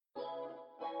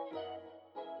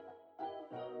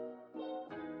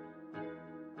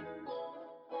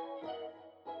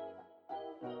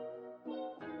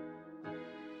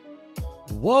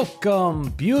Welcome,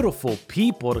 beautiful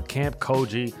people, to Camp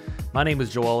Koji. My name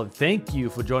is Joel, and thank you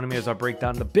for joining me as I break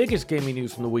down the biggest gaming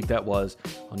news from the week that was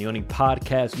on the only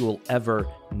podcast you will ever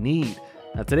need.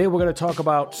 Now, today we're going to talk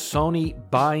about Sony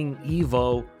buying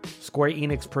Evo, Square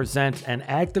Enix presents, and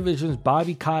Activision's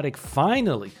Bobby Kotick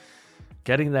finally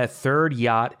getting that third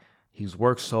yacht he's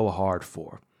worked so hard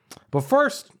for. But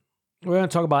first, we're going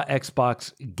to talk about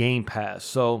Xbox Game Pass.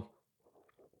 So,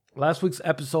 last week's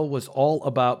episode was all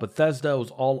about Bethesda. It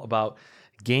was all about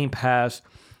Game Pass.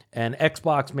 And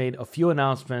Xbox made a few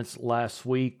announcements last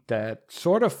week that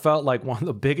sort of felt like one of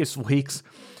the biggest weeks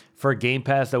for Game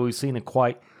Pass that we've seen in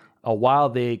quite a while.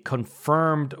 They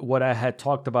confirmed what I had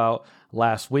talked about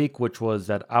last week, which was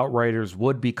that Outriders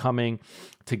would be coming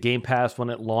to Game Pass when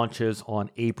it launches on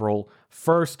April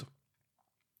 1st.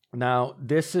 Now,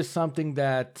 this is something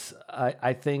that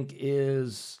I think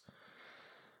is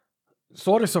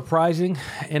sort of surprising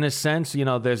in a sense. You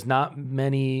know, there's not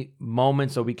many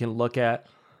moments that we can look at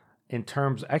in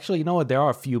terms. Actually, you know what? There are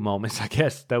a few moments, I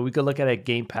guess, that we could look at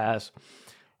Game Pass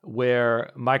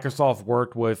where Microsoft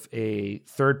worked with a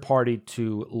third party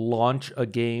to launch a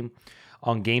game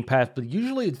on Game Pass, but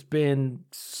usually it's been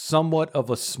somewhat of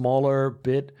a smaller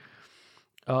bit.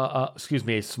 A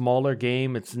smaller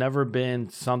game. It's never been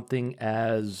something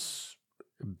as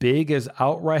big as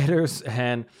Outriders,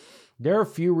 and there are a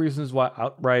few reasons why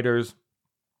Outriders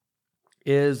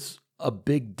is a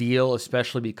big deal,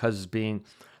 especially because it's being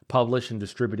published and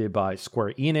distributed by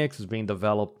Square Enix. It's being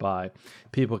developed by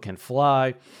People Can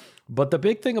Fly. But the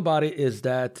big thing about it is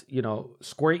that, you know,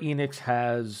 Square Enix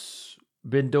has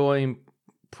been doing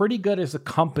pretty good as a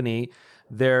company.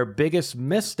 Their biggest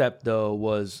misstep, though,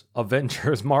 was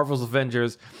Avengers, Marvel's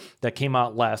Avengers, that came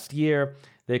out last year.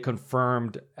 They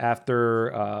confirmed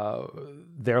after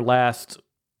their last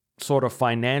sort of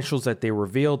financials that they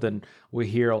revealed, and we're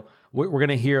going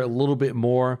to hear a little bit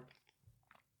more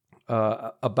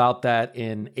about that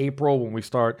in April when we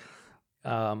start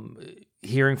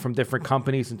hearing from different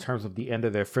companies in terms of the end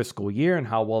of their fiscal year and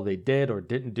how well they did or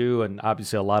didn't do. And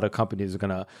obviously a lot of companies are going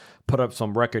to put up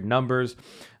some record numbers.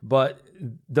 But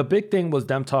the big thing was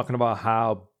them talking about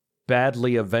how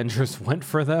badly Avengers went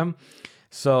for them.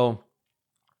 So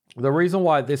the reason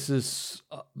why this is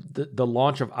the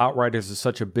launch of Outriders is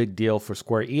such a big deal for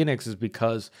Square Enix is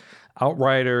because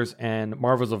Outriders and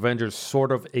Marvel's Avengers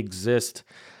sort of exist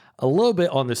a little bit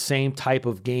on the same type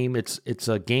of game. It's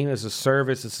a game as a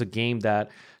service. It's a game that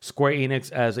Square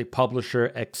Enix as a publisher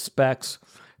expects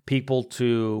people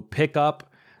to pick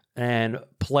up and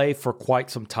play for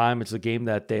quite some time. It's a game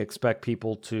that they expect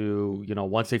people to, you know,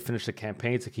 once they finish the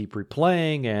campaign, to keep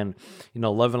replaying and, you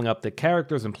know, leveling up the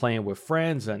characters and playing with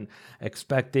friends and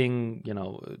expecting, you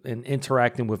know, and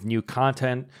interacting with new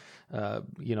content,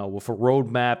 you know, with a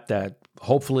roadmap that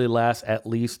hopefully lasts at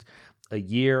least a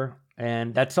year.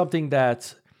 And that's something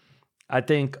that I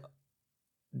think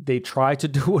they try to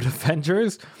do with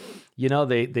Avengers. You know,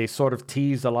 they sort of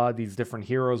teased a lot of these different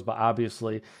heroes, but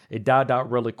obviously it died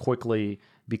out really quickly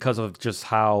because of just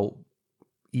how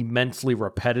immensely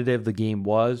repetitive the game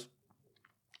was.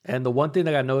 And the one thing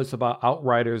that I noticed about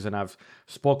Outriders, and I've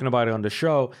spoken about it on the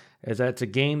show, is that it's a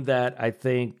game that I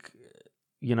think,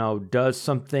 you know, does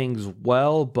some things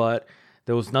well, but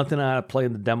there was nothing I played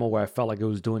in the demo where I felt like it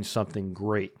was doing something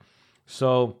great.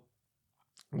 So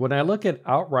when I look at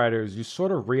Outriders, you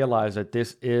sort of realize that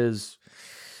this is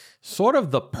sort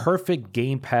of the perfect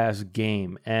Game Pass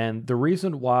game. And the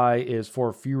reason why is for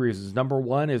a few reasons. Number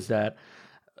one is that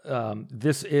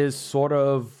this is sort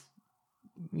of,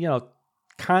 you know,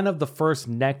 kind of the first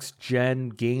next-gen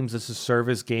games as a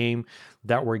service game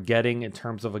that we're getting in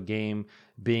terms of a game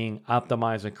being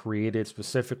optimized and created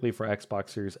specifically for Xbox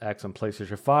Series X and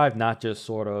PlayStation 5, not just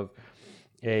sort of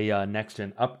a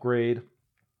next-gen upgrade.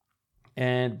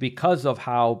 And because of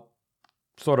how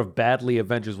sort of badly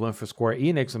Avengers went for Square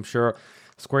Enix, I'm sure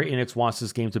Square Enix wants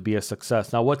this game to be a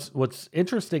success. Now, what's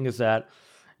interesting is that,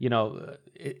 you know,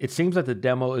 it seems that the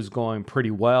demo is going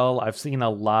pretty well. I've seen a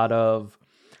lot of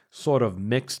sort of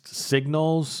mixed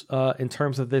signals in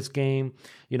terms of this game.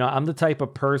 You know, I'm the type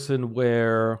of person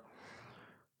where,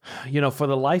 you know, for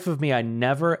the life of me, I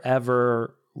never,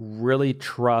 ever really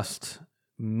trust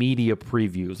media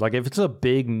previews. Like if it's a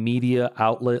big media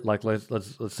outlet, like let's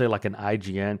say like an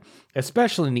IGN,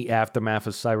 especially in the aftermath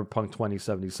of Cyberpunk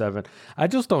 2077, I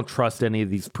just don't trust any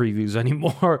of these previews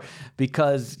anymore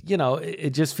because, you know,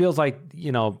 it just feels like,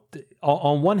 you know,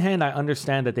 on one hand, I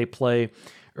understand that they play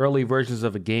early versions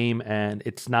of a game and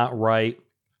it's not right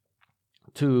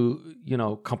to, you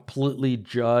know, completely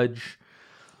judge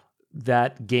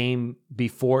that game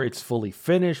before it's fully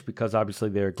finished, because obviously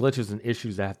there are glitches and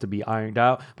issues that have to be ironed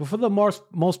out. But for the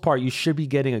most part, you should be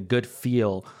getting a good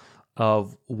feel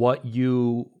of what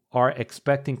you are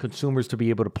expecting consumers to be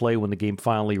able to play when the game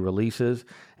finally releases.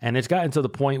 And it's gotten to the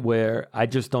point where I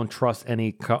just don't trust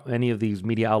any of these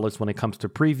media outlets when it comes to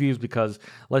previews, because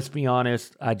let's be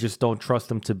honest, I just don't trust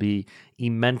them to be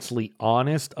immensely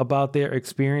honest about their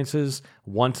experiences.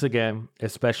 Once again,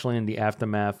 especially in the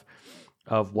aftermath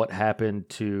of what happened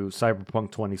to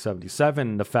Cyberpunk 2077,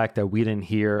 and the fact that we didn't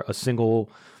hear a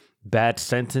single bad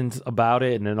sentence about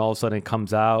it, and then all of a sudden it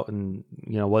comes out, and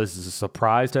was this a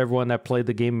surprise to everyone that played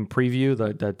the game in preview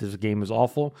that this game is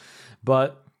awful.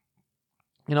 But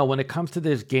when it comes to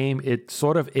this game, it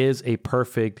sort of is a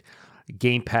perfect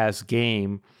Game Pass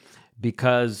game,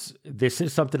 because this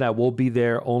is something that will be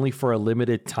there only for a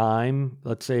limited time.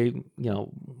 Let's say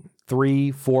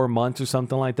 3-4 months or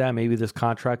something like that. Maybe this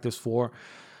contract is for.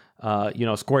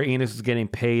 Square Enix is getting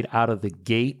paid out of the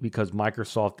gate because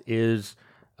Microsoft is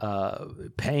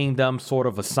paying them sort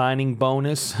of a signing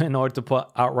bonus in order to put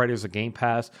Outriders of Game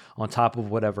Pass on top of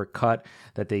whatever cut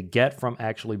that they get from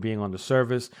actually being on the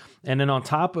service. And then on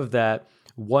top of that,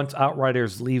 once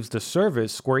Outriders leaves the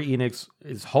service, Square Enix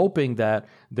is hoping that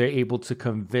they're able to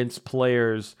convince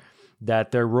players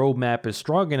that their roadmap is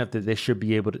strong enough that they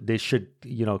should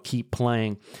keep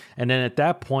playing. And then at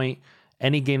that point,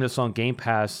 any game that's on Game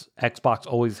Pass, Xbox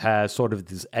always has sort of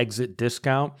this exit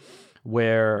discount,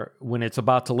 where when it's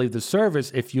about to leave the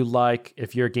service, if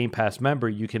you're a Game Pass member,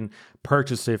 you can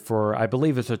purchase it for, I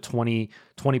believe it's a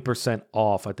 20%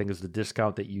 off, I think is the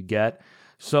discount that you get.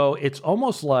 So it's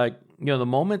almost like, the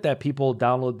moment that people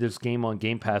download this game on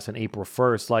Game Pass on April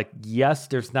 1st, yes,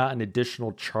 there's not an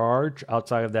additional charge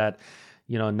outside of that,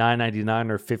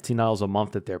 $9.99 or $15 a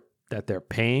month that they're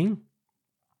paying.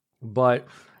 But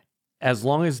as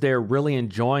long as they're really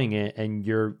enjoying it, and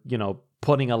you're,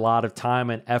 putting a lot of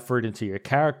time and effort into your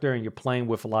character, and you're playing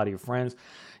with a lot of your friends,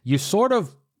 you sort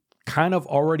of kind of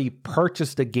already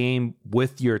purchased the game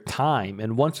with your time.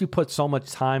 And once you put so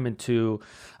much time into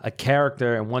a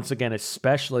character, and once again,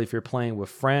 especially if you're playing with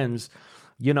friends,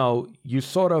 you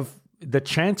sort of, the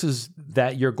chances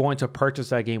that you're going to purchase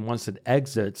that game once it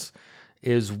exits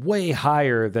is way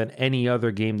higher than any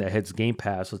other game that hits Game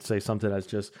Pass. Let's say something that's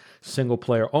just single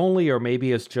player only, or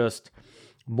maybe it's just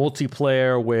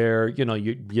multiplayer where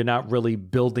you're not really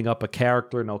building up a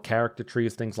character, no character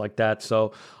trees, things like that.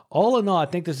 So all in all, I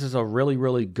think this is a really,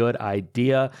 really good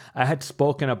idea. I had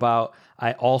spoken about,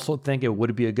 I also think it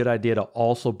would be a good idea to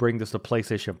also bring this to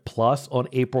PlayStation Plus on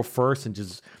April 1st and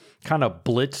just kind of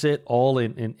blitz it all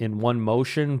in one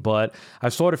motion. But I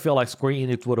sort of feel like Square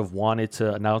Enix would have wanted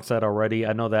to announce that already.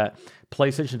 I know that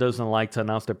PlayStation doesn't like to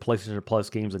announce their PlayStation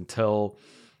Plus games until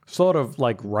sort of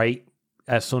right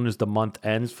as soon as the month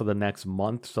ends for the next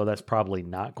month. So that's probably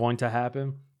not going to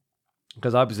happen,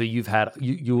 because obviously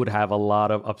you would have a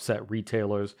lot of upset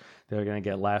retailers that are going to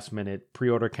get last minute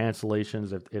pre-order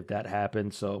cancellations if that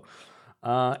happens. So,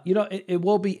 it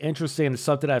will be interesting. It's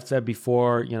something I've said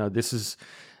before. This is,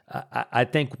 I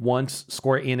think once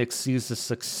Square Enix sees the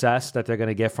success that they're going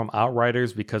to get from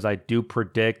Outriders, because I do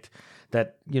predict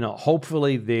that,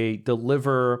 hopefully they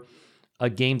deliver a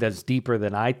game that's deeper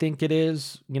than I think it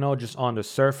is, just on the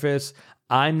surface.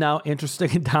 I'm now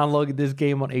interested in downloading this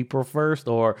game on April 1st,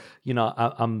 or,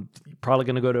 I'm probably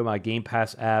going to go to my Game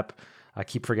Pass app. I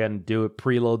keep forgetting to do it,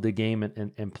 preload the game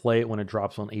and play it when it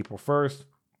drops on April 1st.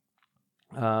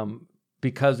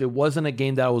 Because it wasn't a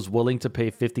game that I was willing to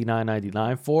pay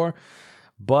 $59.99 for.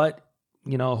 But,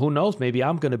 who knows? Maybe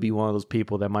I'm going to be one of those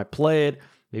people that might play it,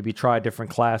 maybe try a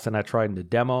different class than I tried in the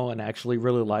demo and actually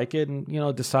really like it,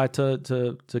 and decide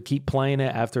to keep playing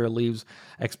it after it leaves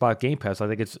Xbox Game Pass. I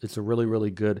think it's a really,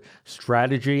 really good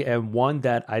strategy, and one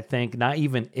that I think not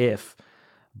even if,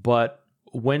 but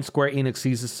when Square Enix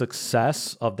sees the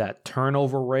success of that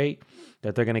turnover rate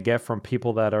that they're going to get from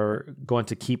people that are going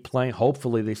to keep playing,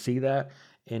 hopefully they see that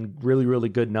in really, really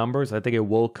good numbers. I think it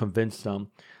will convince them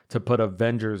to put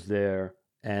Avengers there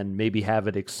and maybe have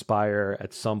it expire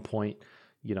at some point,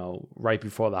 right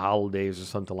before the holidays or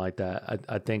something like that.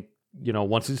 I think,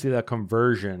 once you see that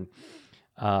conversion,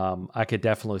 I could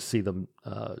definitely see them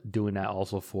doing that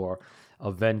also for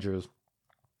Avengers.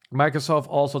 Microsoft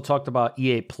also talked about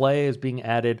EA Play as being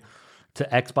added to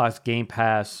Xbox Game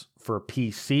Pass for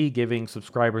PC, giving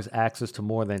subscribers access to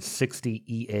more than 60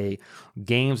 EA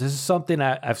games. This is something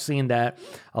I've seen that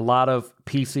a lot of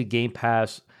PC Game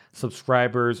Pass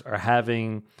subscribers are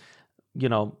having,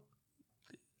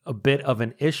 a bit of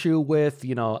an issue with.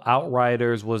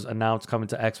 Outriders was announced coming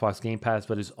to Xbox Game Pass,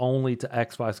 but it's only to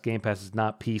Xbox Game Pass, it's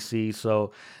not PC.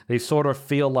 So they sort of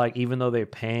feel like even though they're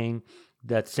paying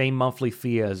that same monthly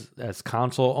fee as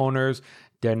console owners,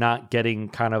 they're not getting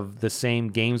kind of the same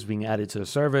games being added to the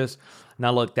service.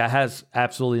 Now, look, that has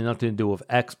absolutely nothing to do with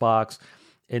Xbox.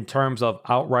 In terms of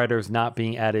Outriders not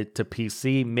being added to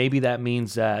PC, maybe that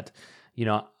means that,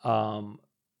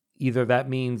 either that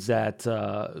means that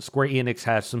Square Enix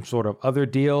has some sort of other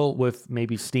deal with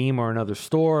maybe Steam or another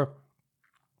store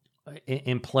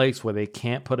in place where they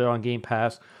can't put it on Game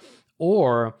Pass,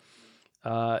 or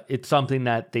it's something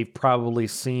that they've probably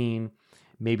seen.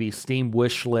 Maybe Steam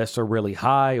wish lists are really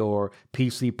high, or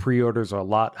PC pre-orders are a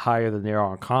lot higher than they are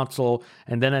on console.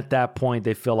 And then at that point,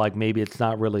 they feel like maybe it's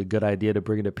not really a good idea to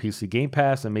bring it to PC Game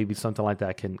Pass, and maybe something like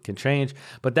that can change.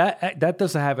 But that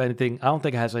doesn't have anything. I don't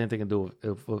think it has anything to do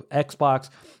with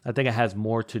Xbox. I think it has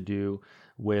more to do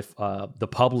with the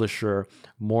publisher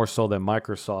more so than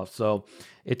Microsoft. So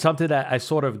it's something that I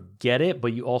sort of get it,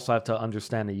 but you also have to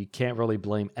understand that you can't really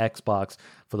blame Xbox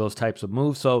for those types of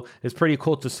moves. So it's pretty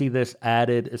cool to see this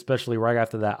added, especially right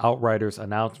after that Outriders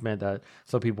announcement that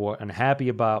some people were unhappy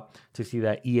about, to see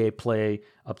that EA Play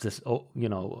up to,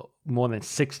 more than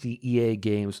 60 EA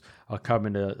games are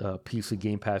coming to PC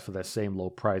Game Pass for that same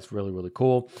low price. Really, really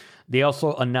cool. They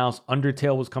also announced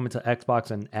Undertale was coming to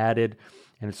Xbox and added,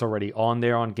 and it's already on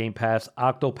there on Game Pass.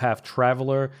 Octopath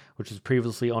Traveler, which is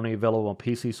previously only available on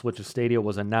PC, Switch, and Stadia,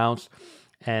 was announced,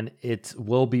 and it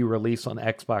will be released on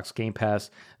Xbox Game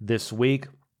Pass this week.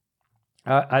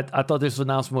 I thought this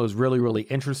announcement was really, really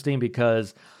interesting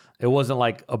because it wasn't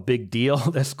like a big deal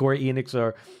that Square Enix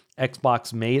or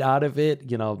Xbox made out of it.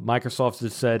 Microsoft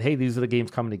just said, hey, these are the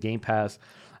games coming to Game Pass.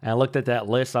 And I looked at that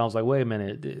list. I was like, wait a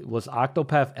minute, was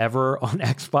Octopath ever on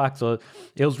Xbox? So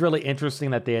it was really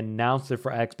interesting that they announced it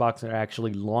for Xbox and are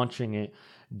actually launching it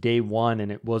day one,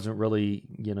 and it wasn't really,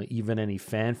 even any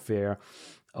fanfare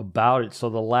about it. So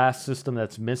the last system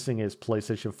that's missing is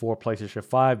PlayStation 4, PlayStation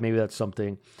 5. Maybe that's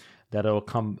something that'll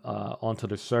come onto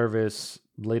the service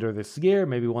later this year.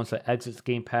 Maybe once it exits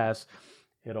Game Pass,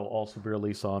 it'll also be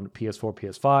released on PS4,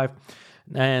 PS5.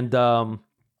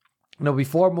 And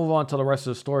before I move on to the rest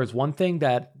of the stories, one thing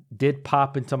that did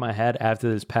pop into my head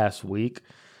after this past week,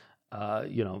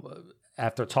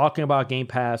 after talking about Game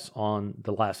Pass on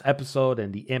the last episode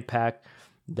and the impact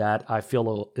that I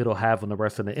feel it'll have on the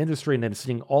rest of the industry, and then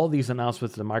seeing all these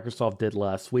announcements that Microsoft did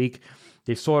last week,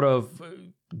 they sort of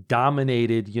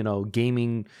dominated,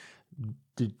 gaming,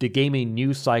 the gaming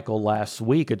news cycle last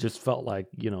week. It just felt like,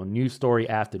 news story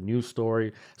after news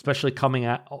story, especially coming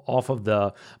off of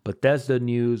the Bethesda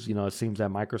news. It seems that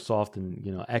Microsoft and,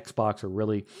 Xbox are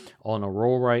really on a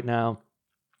roll right now.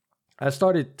 I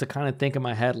started to kind of think in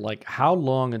my head, like, how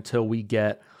long until we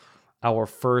get our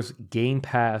first Game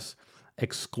Pass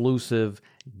exclusive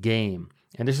game?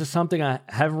 And this is something I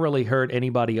haven't really heard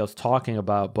anybody else talking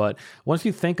about. But once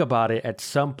you think about it, at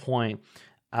some point,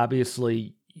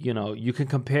 obviously, you can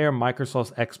compare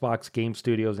Microsoft's Xbox Game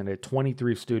Studios and their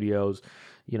 23 studios.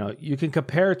 You can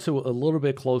compare it to a little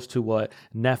bit close to what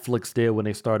Netflix did when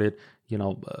they started,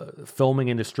 filming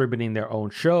and distributing their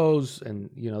own shows. And,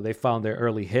 they found their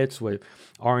early hits with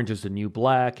Orange is the New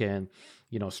Black and,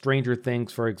 Stranger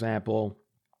Things, for example.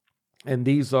 And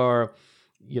these are,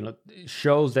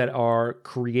 shows that are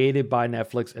created by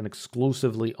Netflix and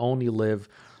exclusively only live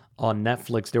on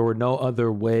Netflix. There were no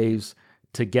other ways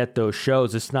to get those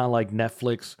shows. It's not like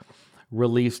Netflix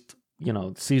released,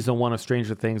 season 1 of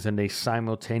Stranger Things and they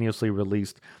simultaneously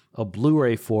released a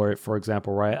Blu-ray for it, for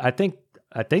example, right? I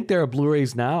think there are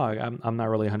Blu-rays now. I'm not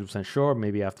really 100% sure.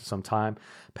 Maybe after some time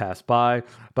passed by.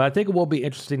 But I think it will be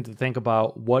interesting to think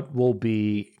about what will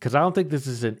be, because I don't think this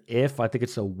is an if. I think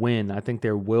it's a when. I think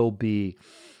there will be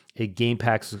a Game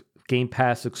Pass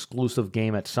exclusive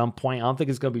game at some point. I don't think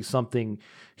it's going to be something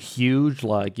huge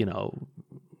like,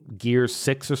 Gears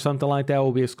 6 or something like that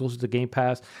will be exclusive to Game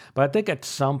Pass. But I think at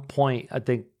some point,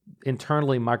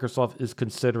 internally Microsoft is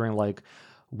considering like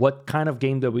what kind of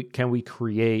game can we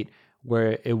create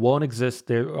where it won't exist.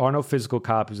 There are no physical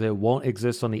copies. It won't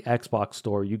exist on the Xbox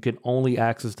store. You can only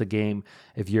access the game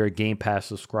if you're a Game Pass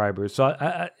subscriber. So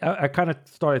I kind of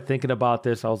started thinking about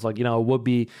this. I was like, it would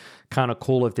be kind of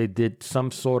cool if they did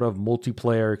some sort of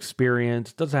multiplayer experience.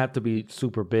 It doesn't have to be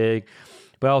super big.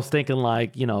 But I was thinking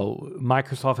like,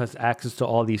 Microsoft has access to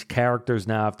all these characters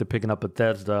now after picking up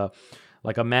Bethesda.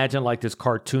 Like imagine like this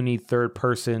cartoony third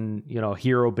person,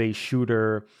 hero-based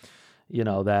shooter,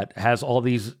 that has all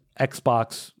these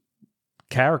Xbox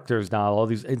characters now, all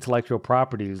these intellectual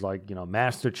properties like,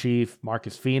 Master Chief,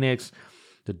 Marcus Phoenix,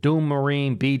 the Doom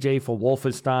Marine, BJ for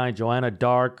Wolfenstein, Joanna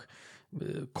Dark,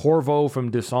 Corvo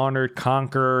from Dishonored,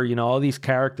 Conquer, all these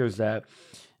characters that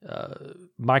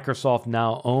Microsoft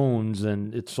now owns,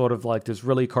 and it's sort of like this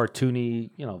really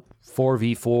cartoony,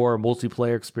 4v4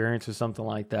 multiplayer experience or something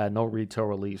like that, no retail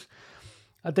release.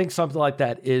 I think something like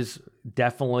that is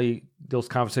definitely, those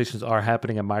conversations are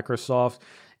happening at Microsoft.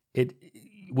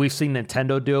 We've seen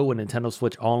Nintendo do it with Nintendo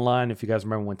Switch Online. If you guys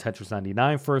remember when Tetris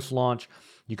 99 first launched,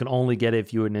 you can only get it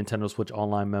if you were a Nintendo Switch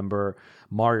Online member.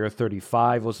 Mario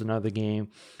 35 was another game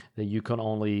that you can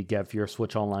only get if you're a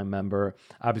Switch Online member.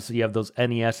 Obviously, you have those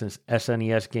NES and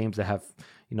SNES games that have,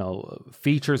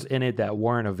 features in it that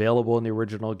weren't available in the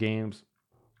original games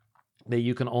that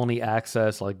you can only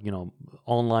access, like,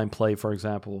 online play, for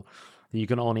example, that you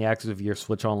can only access if you're a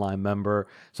Switch Online member.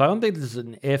 So I don't think this is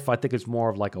an if. I think it's more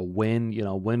of like a when.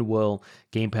 When will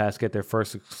Game Pass get their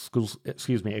first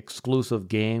exclusive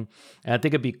game? And I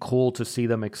think it'd be cool to see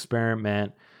them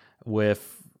experiment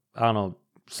with, I don't know,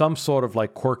 some sort of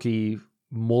like quirky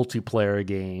multiplayer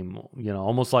game,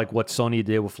 almost like what Sony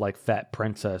did with like Fat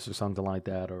Princess or something like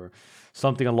that, or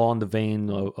something along the vein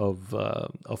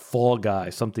of Fall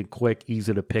Guys, something quick,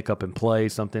 easy to pick up and play,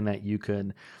 something that you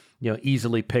can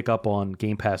easily pick up on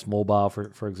Game Pass Mobile,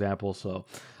 for example. So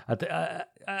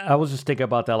I was just thinking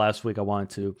about that last week. I wanted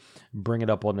to bring it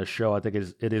up on the show. I think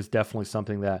it is definitely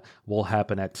something that will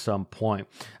happen at some point.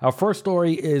 Our first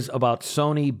story is about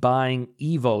Sony buying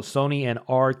Evo. Sony and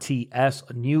RTS,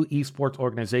 a new esports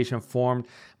organization formed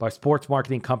by sports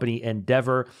marketing company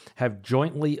Endeavor, have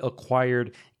jointly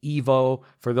acquired Evo.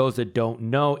 For those that don't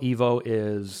know, Evo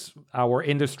is our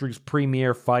industry's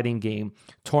premier fighting game.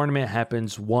 Tournament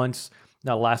happens once.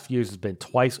 Now, the last few years has been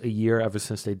twice a year ever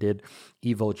since they did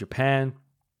Evo Japan.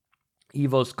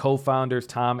 Evo's co-founders,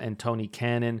 Tom and Tony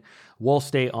Cannon, will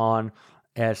stay on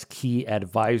as key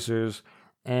advisors.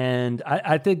 And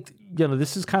I think,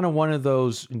 this is kind of one of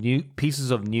those new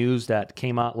pieces of news that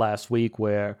came out last week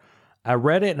where I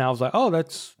read it and I was like, oh,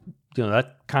 that's,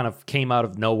 that kind of came out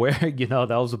of nowhere. That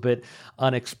was a bit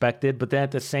unexpected. But then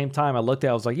at the same time, I looked at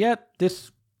it, I was like, yeah,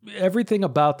 everything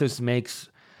about this makes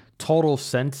total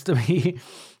sense to me.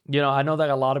 I know that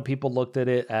a lot of people looked at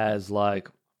it as like,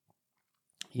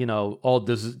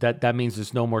 that means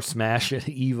there's no more Smash at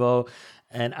Evo.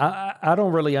 And I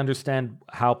don't really understand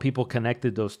how people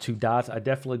connected those two dots. I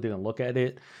definitely didn't look at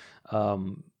it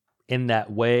in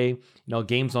that way.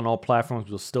 Games on all platforms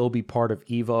will still be part of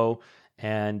Evo.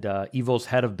 And Evo's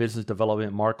head of business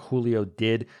development, Mark Julio,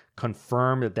 did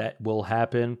confirm that will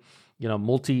happen.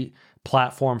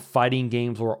 Multi-platform fighting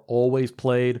games were always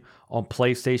played on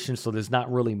PlayStation, so there's not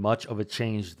really much of a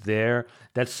change there.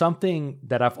 That's something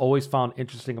that I've always found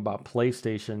interesting about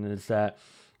PlayStation, is that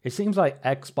it seems like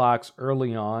Xbox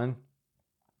early on,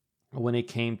 when it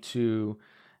came to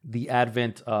the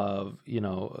advent of,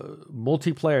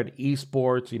 multiplayer and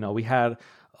esports, we had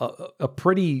a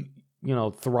pretty,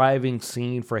 thriving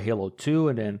scene for Halo 2,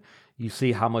 and then you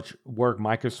see how much work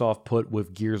Microsoft put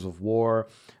with Gears of War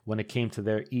when it came to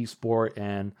their esport.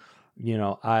 And,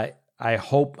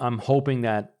 I'm hoping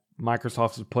that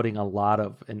Microsoft is putting a lot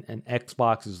of, and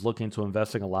Xbox is looking to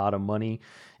investing a lot of money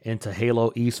into Halo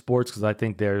esports, because I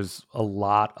think there's a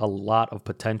lot of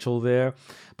potential there.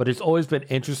 But it's always been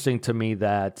interesting to me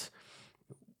that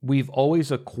we've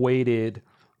always equated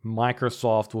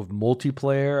Microsoft with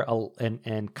multiplayer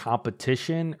and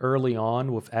competition early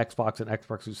on with Xbox and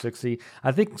Xbox 360.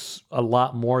 I think a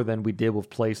lot more than we did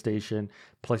with PlayStation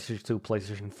 2,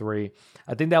 PlayStation 3.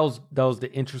 I think that was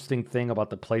the interesting thing about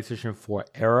the PlayStation 4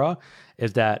 era,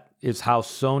 is how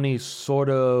Sony sort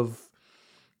of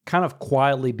kind of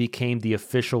quietly became the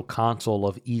official console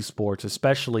of esports,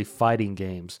 especially fighting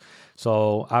games.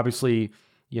 So obviously,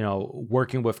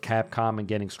 working with Capcom and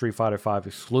getting Street Fighter V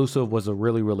exclusive was a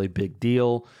really, really big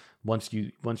deal. Once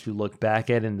you look back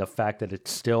at it, and the fact that it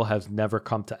still has never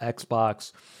come to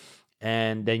Xbox.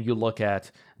 And then you look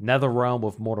at NetherRealm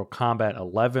with Mortal Kombat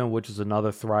 11, which is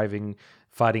another thriving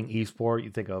fighting esport. You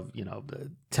think of,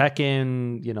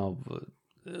 Tekken,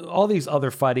 all these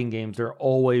other fighting games, they're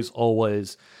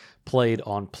always played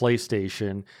on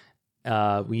PlayStation.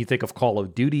 When you think of Call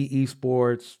of Duty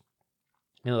esports,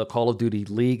 the Call of Duty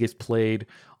League is played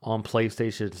on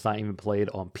PlayStation. It's not even played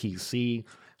on PC.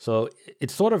 So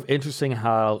it's sort of interesting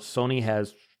how Sony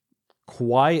has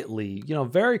quietly,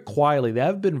 very quietly, they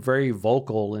have been very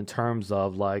vocal in terms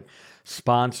of like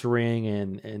sponsoring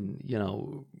and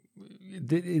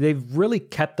they've really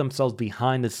kept themselves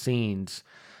behind the scenes,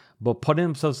 but putting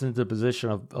themselves into the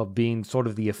position of being sort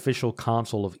of the official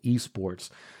console of esports.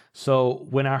 So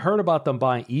when I heard about them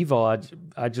buying Evo,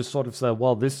 I just sort of said,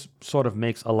 well, this sort of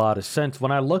makes a lot of sense.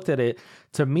 When I looked at it,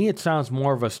 to me, it sounds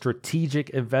more of a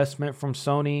strategic investment from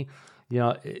Sony.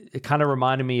 it kind of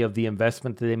reminded me of the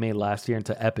investment that they made last year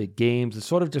into Epic Games. It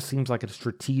sort of just seems like a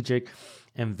strategic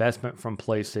investment from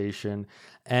PlayStation,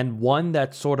 and one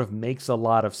that sort of makes a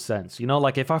lot of sense.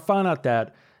 Like if I found out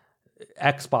that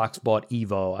Xbox bought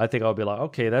Evo, I think I'll be like,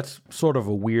 okay, that's sort of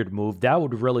a weird move. That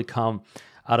would really come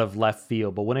out of left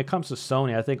field. But when it comes to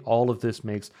Sony, I think all of this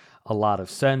makes a lot of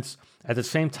sense. At the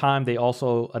same time, they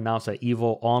also announced that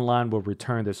Evo Online will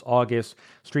return this August.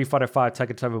 Street Fighter V,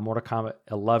 Tekken 7, Mortal Kombat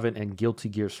 11, and Guilty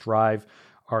Gear Strive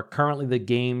are currently the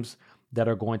games that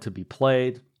are going to be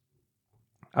played.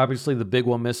 Obviously, the big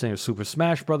one missing is Super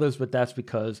Smash Brothers, but that's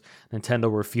because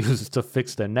Nintendo refuses to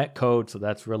fix their netcode, so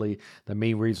that's really the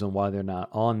main reason why they're not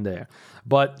on there.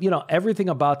 But, everything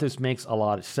about this makes a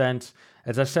lot of sense.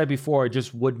 As I said before, it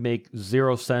just would make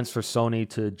zero sense for Sony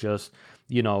to just,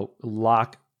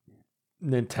 lock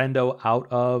Nintendo out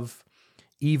of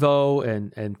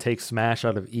Evo and take Smash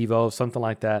out of Evo. Something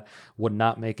like that would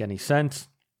not make any sense.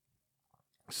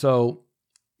 So,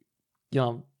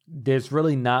 there's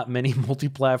really not many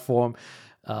multi-platform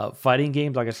fighting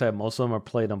games. Like I said, most of them are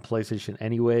played on PlayStation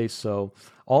anyway. So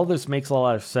all this makes a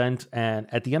lot of sense. And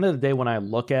at the end of the day, when I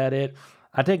look at it,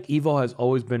 I think Evo has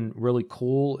always been really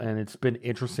cool. And it's been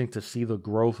interesting to see the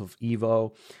growth of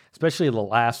Evo, especially the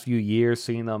last few years,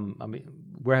 seeing them. I mean,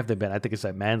 where have they been? I think it's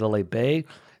at Mandalay Bay.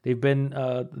 They've been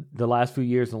the last few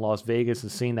years in Las Vegas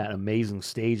and seeing that amazing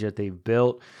stage that they've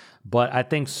built. But I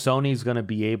think Sony's going to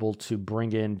be able to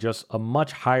bring in just a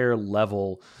much higher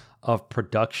level of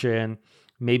production.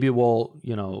 Maybe we'll,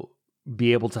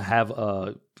 be able to have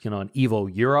an Evo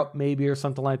Europe maybe or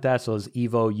something like that. So it's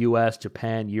Evo US,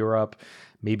 Japan, Europe,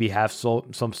 maybe have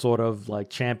some sort of like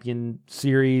champion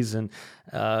series and,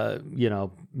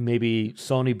 maybe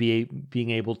Sony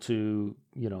being able to,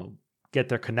 get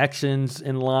their connections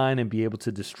in line and be able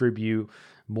to distribute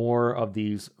more of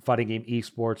these fighting game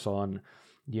esports on,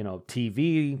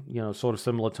 TV, sort of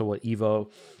similar to what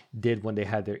Evo did when they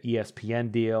had their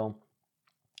ESPN deal.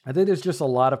 I think there's just a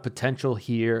lot of potential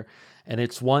here. And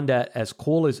it's one that, as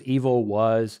cool as Evo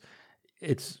was,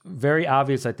 it's very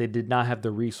obvious that they did not have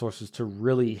the resources to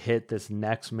really hit this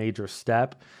next major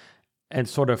step and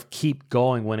sort of keep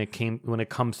going when it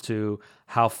comes to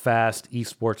how fast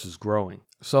esports is growing.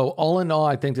 So all in all,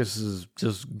 I think this is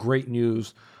just great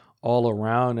news all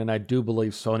around. And I do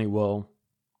believe Sony will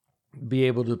be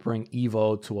able to bring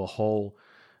Evo to a whole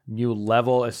new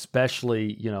level,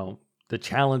 especially, the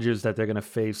challenges that they're going to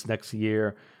face next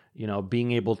year,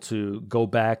 being able to go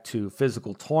back to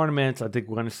physical tournaments. I think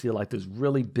we're going to see like this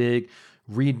really big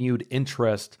renewed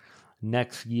interest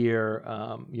next year.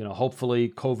 Hopefully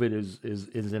COVID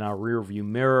is in our rear view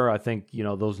mirror. I think,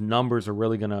 those numbers are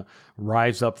really going to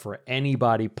rise up for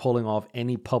anybody pulling off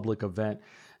any public event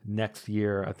next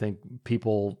year. I think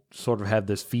people sort of have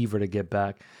this fever to get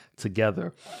back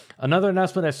together. Another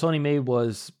announcement that Sony made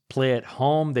was Play at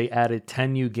Home. They added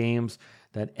 10 new games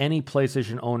that any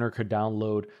PlayStation owner could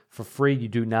download for free. You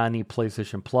do not need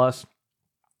PlayStation Plus.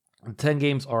 The 10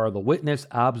 games are The Witness,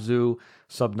 Abzu,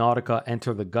 Subnautica,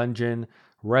 Enter the Gungeon,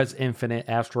 Res Infinite,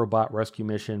 Astrobot Rescue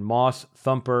Mission, Moss,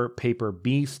 Thumper, Paper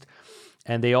Beast.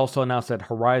 And they also announced that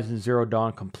Horizon Zero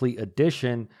Dawn Complete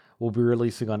Edition will be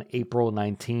releasing on April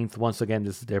 19th. Once again,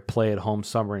 this is their Play at Home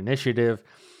Summer Initiative.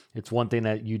 It's one thing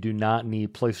that you do not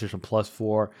need PlayStation Plus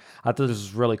for. I thought this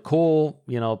was really cool.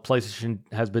 PlayStation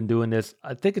has been doing this.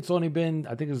 I think it's only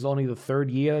the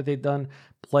third year that they've done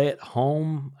Play at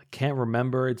Home. I can't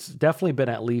remember. It's definitely been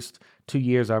at least 2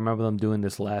 years. I remember them doing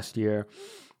this last year.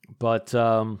 But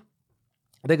I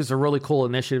think it's a really cool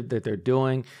initiative that they're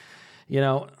doing.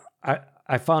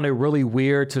 I found it really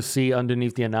weird to see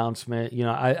underneath the announcement.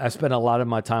 I spent a lot of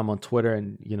my time on Twitter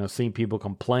and, seeing people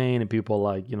complain and people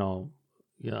like,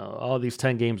 all these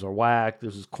 10 games are whack.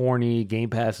 This is corny. Game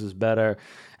Pass is better.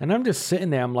 And I'm just sitting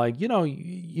there. I'm like, you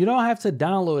don't have to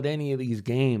download any of these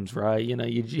games, right?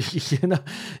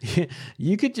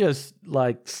 You could just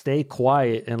like stay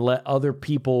quiet and let other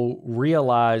people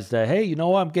realize that, hey, you know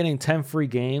what? I'm getting 10 free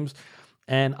games.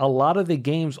 And a lot of the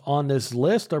games on this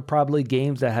list are probably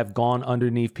games that have gone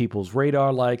underneath people's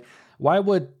radar. Like, why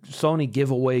would Sony give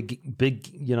away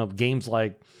big, games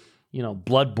like,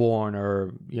 Bloodborne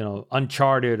or,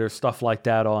 Uncharted or stuff like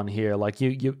that on here? Like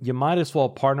you might as well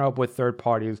partner up with third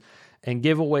parties and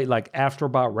give away like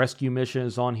Astrobot Rescue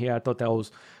Missions on here. I thought that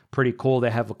was pretty cool. They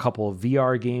have a couple of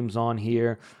VR games on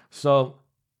here. So,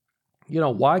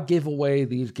 why give away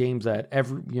these games that a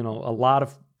lot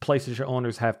of PlayStation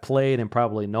owners have played and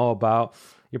probably know about?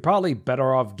 You're probably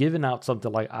better off giving out something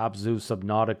like Abzu,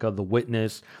 Subnautica, The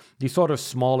Witness, these sort of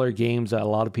smaller games that a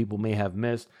lot of people may have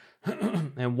missed.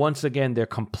 And once again, they're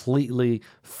completely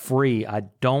free. I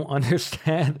don't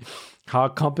understand how a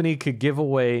company could give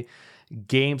away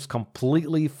games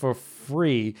completely for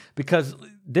free, because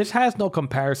this has no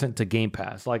comparison to Game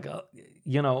Pass. Like,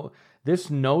 this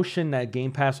notion that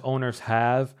Game Pass owners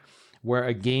have where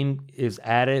a game is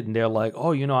added and they're like,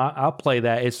 oh, I'll play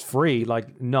that. It's free.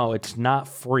 Like, no, it's not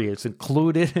free. It's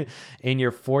included in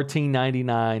your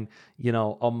 $14.99,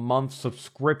 a month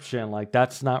subscription. Like,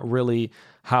 that's not really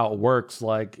how it works.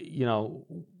 Like,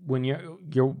 when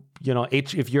if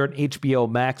you're an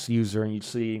HBO Max user and you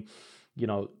see,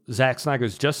 Zack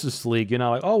Snyder's Justice League,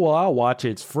 like, oh, well, I'll watch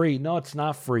it. It's free. No, it's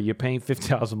not free. You're paying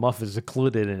 $50 a month. It's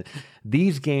included in it.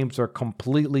 These games are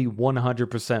completely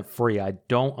 100% free. I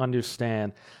don't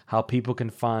understand how people can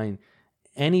find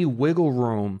any wiggle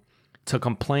room to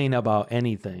complain about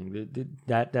anything.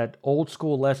 That old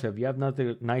school lesson, if you have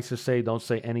nothing nice to say, don't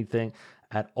say anything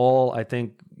at all. I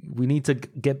think we need to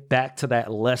get back to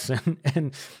that lesson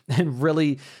and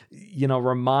really,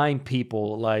 remind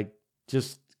people, like,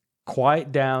 just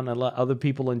quiet down and let other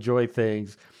people enjoy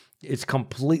things. It's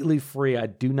completely free. I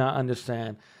do not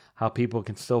understand how people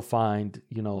can still find,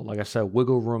 like I said,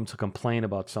 wiggle room to complain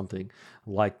about something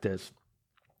like this.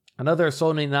 Another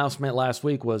Sony announcement last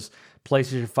week was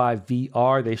PlayStation 5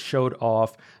 VR. They showed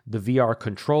off the VR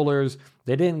controllers.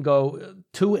 They didn't go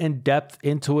too in depth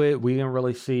into it. We didn't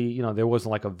really see, there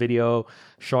wasn't like a video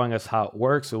showing us how it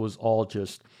works. It was all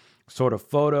just sort of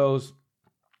photos.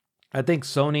 I think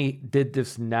Sony did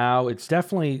this now. It's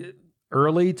definitely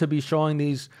early to be showing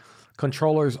these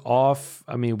controllers off.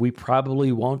 I mean, we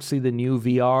probably won't see the new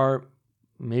VR.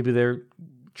 Maybe they're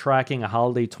tracking a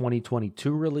holiday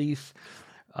 2022 release,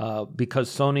 because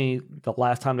Sony, the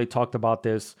last time they talked about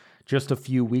this just a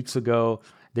few weeks ago,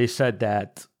 they said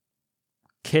that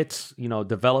kits,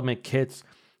 development kits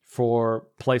for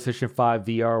PlayStation 5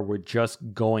 VR were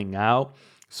just going out.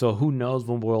 So who knows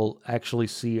when we'll actually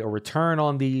see a return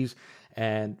on these.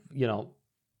 And,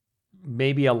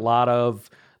 maybe a lot of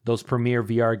those premier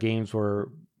VR games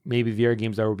were maybe VR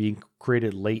games that were being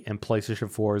created late in PlayStation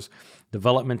 4's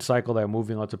development cycle that are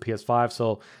moving on to PS5.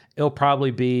 So it'll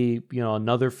probably be,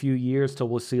 another few years till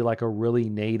we'll see like a really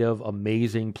native,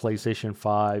 amazing PlayStation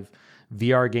 5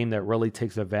 VR game that really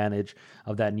takes advantage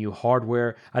of that new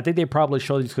hardware. I think they probably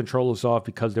showed these controllers off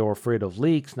because they were afraid of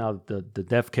leaks. Now the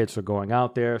dev kits are going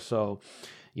out there. So,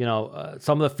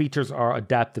 some of the features are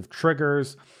adaptive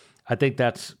triggers. I think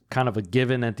that's kind of a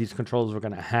given that these controllers are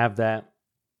going to have that.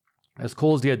 As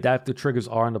cool as the adaptive triggers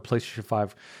are in the PlayStation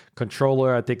 5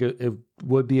 controller, I think it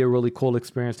would be a really cool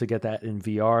experience to get that in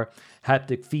VR.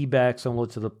 Haptic feedback, similar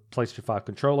to the PlayStation 5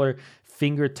 controller.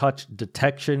 Finger touch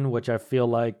detection, which I feel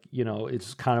like,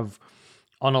 it's kind of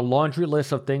on a laundry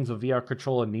list of things a VR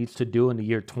controller needs to do in the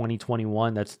year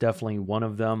 2021. That's definitely one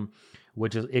of them,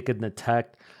 which is it can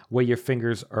detect where your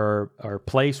fingers are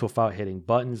placed without hitting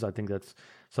buttons. I think that's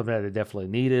something that it definitely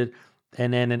needed.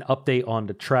 And then an update on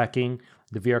the tracking.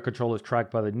 The VR controller is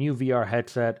tracked by the new VR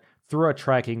headset through a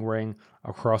tracking ring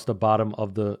across the bottom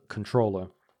of the controller.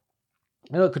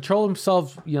 The controller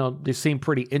themselves, they seem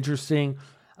pretty interesting.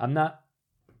 I've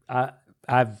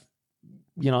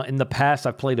in the past,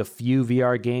 I've played a few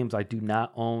VR games. I do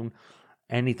not own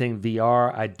anything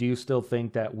VR. I do still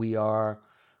think that we are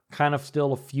kind of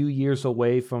still a few years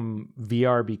away from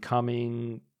VR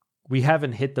becoming, we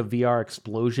haven't hit the VR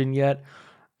explosion yet,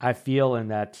 I feel,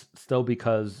 and that's still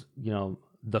because,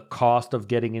 the cost of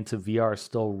getting into VR is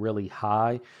still really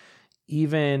high.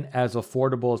 Even as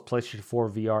affordable as PlayStation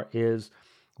 4 VR is,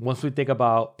 once we think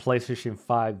about PlayStation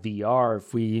 5 VR,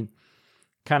 if we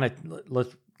kind of,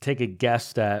 let's take a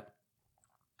guess that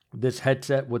this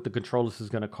headset with the controllers is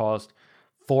going to cost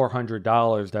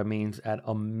 $400. That means at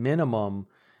a minimum,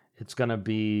 it's going to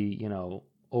be,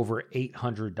 over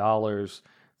 $800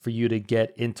 for you to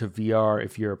get into VR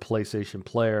if you're a PlayStation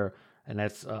player. And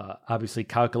that's obviously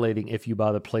calculating if you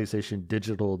buy the PlayStation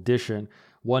Digital Edition.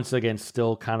 Once again,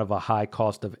 still kind of a high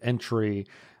cost of entry.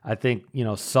 I think,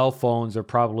 cell phones are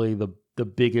probably the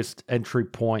biggest entry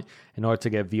point in order to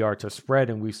get VR to spread.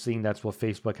 And we've seen that's what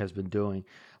Facebook has been doing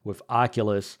with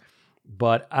Oculus.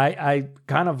 But I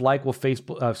kind of like what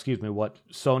what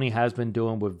Sony has been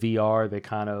doing with VR. They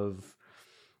kind of,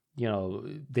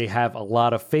 they have a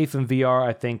lot of faith in VR.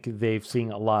 I think they've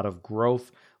seen a lot of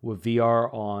growth with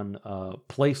VR on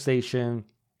PlayStation.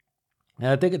 And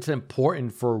I think it's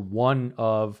important for one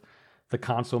of the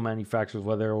console manufacturers,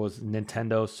 whether it was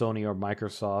Nintendo, Sony, or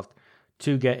Microsoft,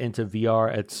 to get into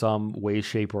VR at some way,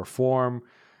 shape, or form.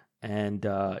 And,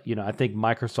 I think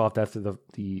Microsoft, after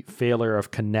the failure of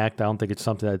Kinect, I don't think it's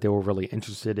something that they were really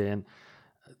interested in.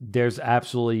 There's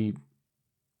absolutely,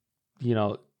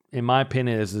 in my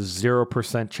opinion, is a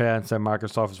 0% chance that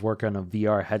Microsoft is working on a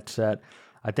VR headset.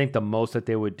 I think the most that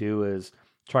they would do is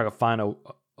try to find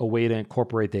a way to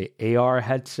incorporate the AR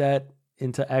headset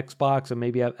into Xbox and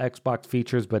maybe have Xbox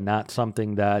features, but not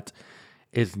something that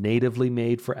is natively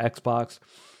made for Xbox.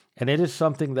 And it is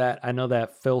something that I know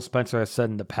that Phil Spencer has said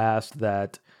in the past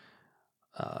that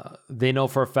they know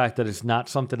for a fact that it's not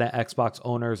something that Xbox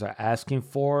owners are asking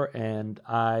for. And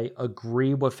I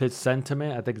agree with his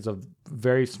sentiment. I think it's a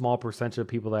very small percentage of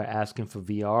people that are asking for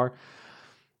VR.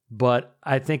 But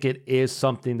I think it is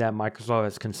something that Microsoft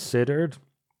has considered.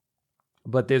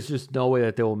 But there's just no way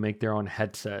that they will make their own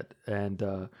headset.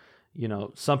 And,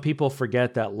 some people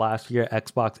forget that last year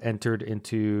Xbox entered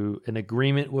into an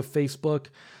agreement with Facebook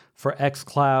for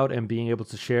xCloud and being able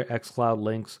to share xCloud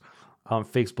links on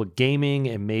Facebook Gaming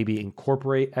and maybe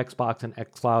incorporate Xbox and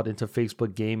xCloud into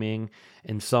Facebook Gaming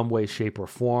in some way, shape, or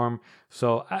form.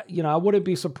 So, I wouldn't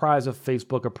be surprised if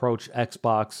Facebook approached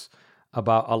Xbox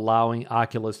about allowing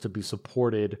Oculus to be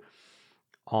supported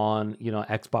on,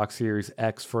 Xbox Series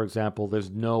X, for example. There's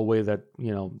no way that,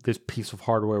 this piece of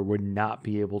hardware would not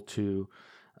be able to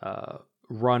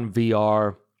run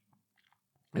VR,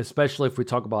 especially if we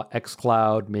talk about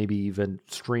xCloud, maybe even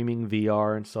streaming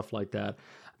VR and stuff like that.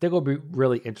 I think it'll be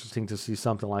really interesting to see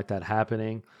something like that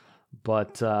happening.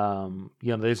 But,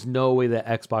 there's no way that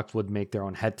Xbox would make their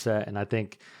own headset. And I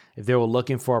think if they were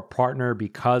looking for a partner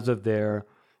because of their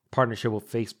partnership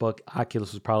with Facebook,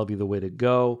 Oculus would probably be the way to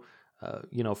go.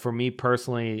 For me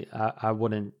personally, I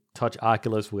wouldn't touch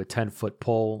Oculus with a 10-foot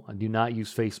pole. I do not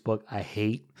use Facebook. I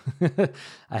hate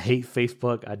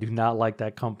Facebook. I do not like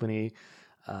that company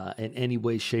in any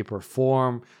way, shape, or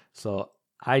form. So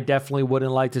I definitely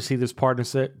wouldn't like to see this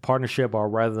partnership, or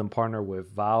rather than partner with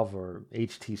Valve or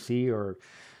HTC or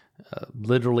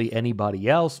literally anybody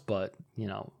else. But,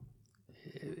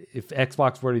 if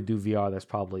Xbox were to do VR, that's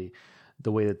probably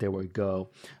the way that they would go.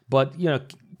 But,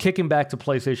 kicking back to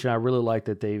PlayStation, I really like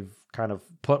that they've kind of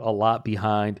put a lot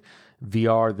behind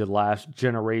VR the last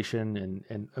generation.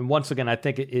 And once again, I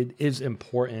think it is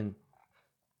important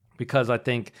because I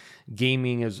think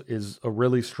gaming is a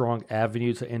really strong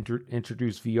avenue to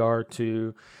introduce VR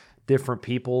to different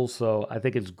people. So I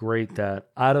think it's great that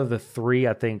out of the three,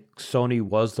 I think Sony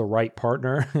was the right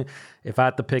partner. If I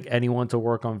had to pick anyone to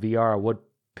work on VR, I would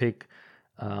pick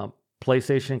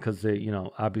PlayStation, because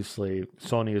obviously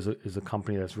Sony is a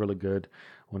company that's really good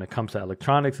when it comes to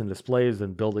electronics and displays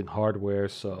and building hardware.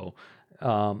 So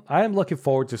I am looking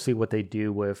forward to see what they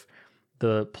do with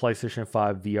the PlayStation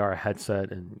 5 VR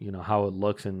headset and how it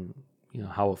looks and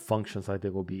how it functions. I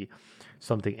think will be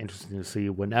something interesting to see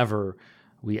whenever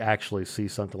we actually see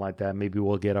something like that. Maybe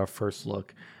we'll get our first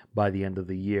look by the end of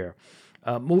the year.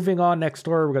 Moving on, next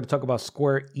story, we're going to talk about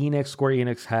Square Enix. Square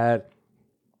Enix had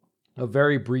a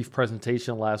very brief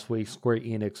presentation last week. Square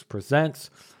Enix Presents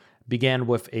began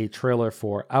with a trailer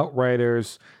for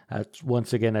Outriders.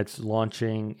 Once again, it's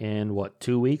launching in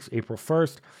 2 weeks, April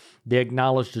 1st. They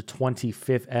acknowledged the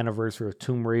 25th anniversary of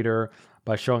Tomb Raider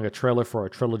by showing a trailer for a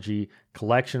trilogy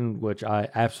collection, which I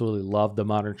absolutely love. The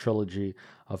modern trilogy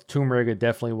of Tomb Raider,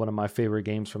 definitely one of my favorite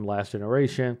games from last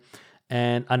generation,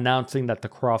 and announcing that the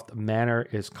Croft Manor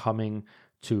is coming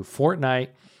to Fortnite.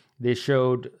 They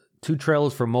showed 2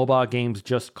 trailers for mobile games.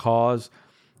 Just Cause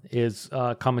is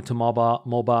coming to mobile,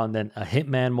 and then a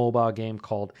Hitman mobile game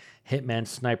called Hitman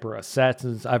Sniper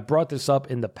Assassins. I've brought this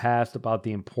up in the past about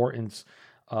the importance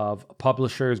of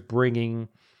publishers bringing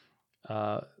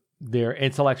their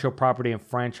intellectual property and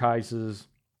franchises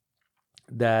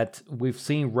that we've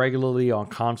seen regularly on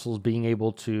consoles, being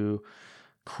able to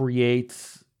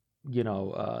create,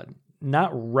 not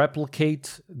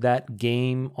replicate that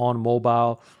game on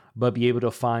mobile, but be able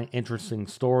to find interesting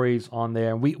stories on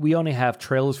there. And we only have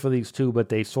trailers for these 2, but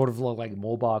they sort of look like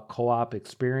mobile co-op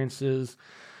experiences.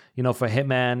 For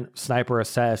Hitman Sniper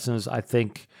Assassins, I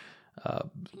think,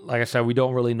 like I said, we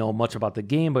don't really know much about the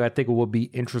game, but I think it would be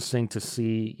interesting to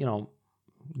see,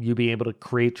 you be able to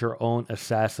create your own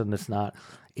assassin that's not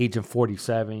Agent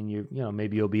 47.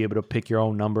 Maybe you'll be able to pick your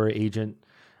own number agent.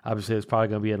 Obviously, there's probably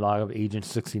going to be a lot of Agent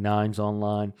 69s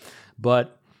online.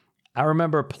 But I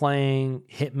remember playing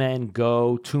Hitman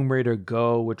Go, Tomb Raider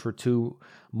Go, which were 2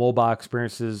 mobile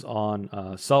experiences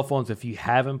on cell phones. If you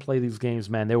haven't played these games,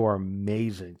 man, they were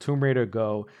amazing. Tomb Raider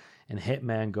Go and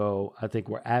Hitman Go, I think,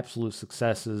 were absolute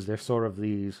successes. They're sort of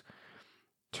these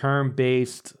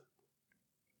turn-based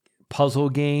puzzle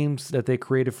games that they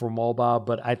created for mobile,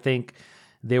 but I think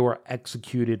they were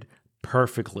executed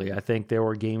perfectly. I think they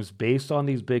were games based on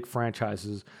these big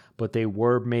franchises, but they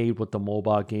were made with the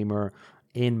mobile gamer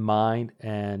in mind.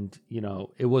 And,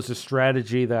 it was a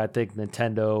strategy that I think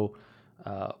Nintendo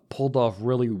pulled off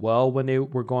really well when they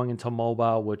were going into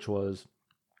mobile, which was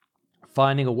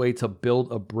finding a way to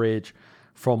build a bridge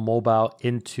from mobile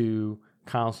into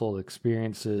console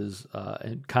experiences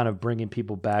and kind of bringing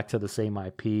people back to the same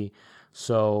IP.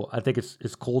 So I think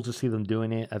it's cool to see them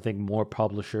doing it. I think more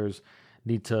publishers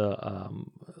need to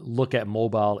look at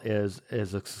mobile as a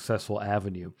successful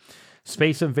avenue.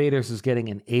 Space Invaders is getting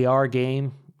an AR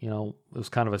game. You know, it was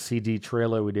kind of a CD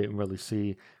trailer. We didn't really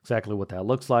see exactly what that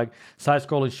looks like.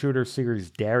 Side-scrolling shooter series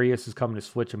Darius is coming to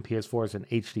Switch and PS4 as an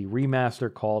HD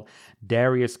remaster called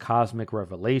Darius Cosmic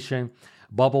Revelation.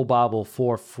 Bubble Bobble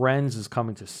 4 Friends is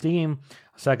coming to Steam.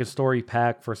 A second story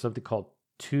pack for something called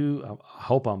I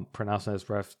hope I'm pronouncing this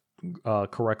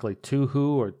correctly,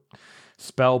 Tuhu, or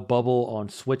Spell Bubble on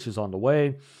Switch is on the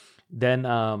way. Then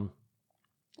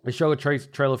they show a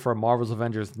trailer for Marvel's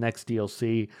Avengers next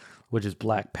DLC, which is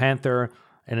Black Panther.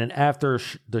 And then after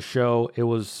the show, it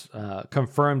was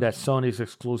confirmed that Sony's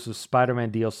exclusive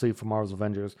Spider-Man DLC for Marvel's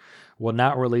Avengers will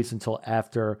not release until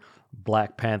after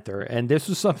Black Panther. And this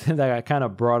was something that I kind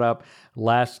of brought up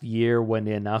last year when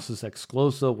they announced this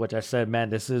exclusive, which I said, man,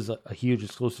 this is a huge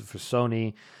exclusive for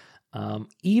Sony.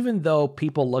 Even though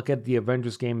people look at the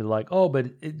Avengers game and like, oh, but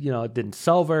it didn't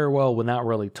sell very well. We're not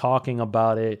really talking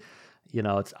about it. You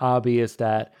know, it's obvious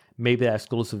that maybe that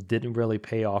exclusive didn't really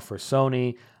pay off for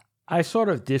Sony. I sort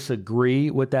of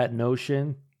disagree with that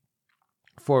notion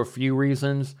for a few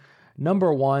reasons.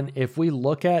 Number one, if we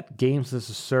look at games as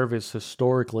a service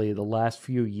historically the last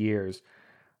few years,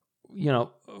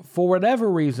 for whatever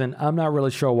reason, I'm not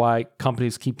really sure why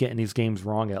companies keep getting these games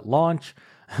wrong at launch,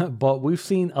 but we've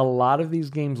seen a lot of these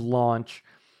games launch,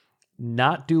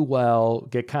 not do well,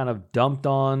 get kind of dumped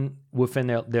on within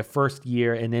their first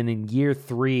year, and then in year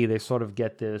 3, they sort of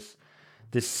get this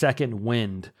second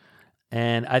wind.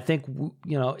 And I think,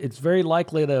 it's very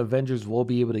likely that Avengers will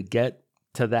be able to get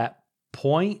to that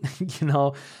point,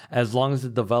 as long as the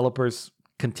developers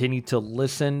continue to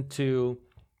listen to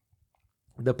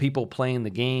the people playing the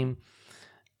game.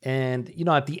 And,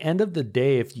 at the end of the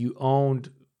day, if you owned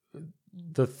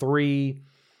the 3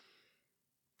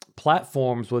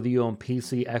 platforms, whether you own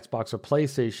PC, Xbox, or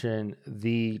PlayStation,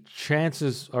 the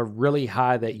chances are really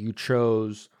high that you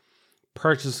chose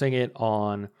purchasing it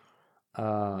on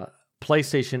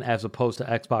PlayStation as opposed to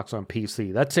Xbox on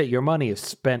PC. That's it. Your money is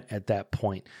spent at that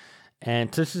point.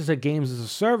 And this is a games as a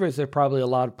service. There are probably a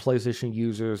lot of PlayStation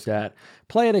users that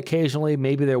play it occasionally.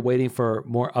 Maybe they're waiting for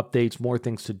more updates, more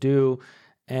things to do.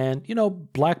 And,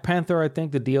 Black Panther, I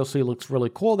think the DLC looks really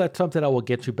cool. That's something that will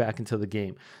get you back into the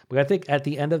game. But I think at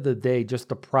the end of the day, just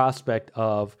the prospect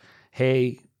of,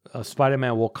 hey,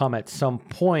 Spider-Man will come at some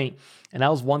point. And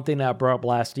that was one thing that I brought up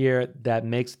last year that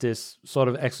makes this sort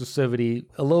of exclusivity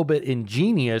a little bit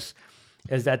ingenious,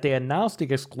 is that they announced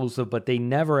the exclusive, but they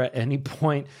never at any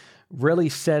point really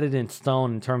set it in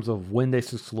stone in terms of when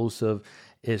this exclusive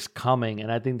is coming.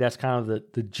 And I think that's kind of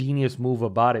the genius move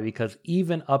about it, because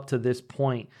even up to this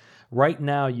point, right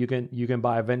now you can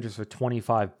buy Avengers for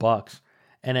 $25.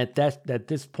 And at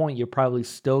this point, you're probably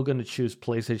still going to choose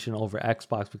PlayStation over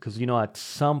Xbox, because at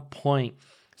some point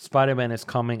Spider-Man is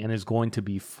coming and is going to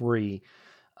be free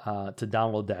to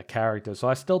download that character. So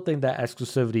I still think that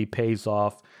exclusivity pays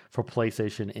off for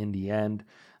PlayStation in the end.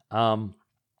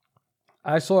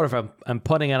 I sort of am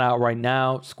putting it out right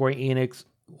now. Square Enix,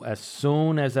 as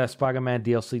soon as that Spider-Man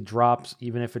DLC drops,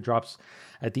 even if it drops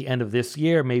at the end of this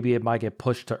year, maybe it might get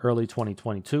pushed to early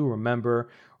 2022. Remember,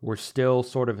 we're still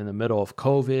sort of in the middle of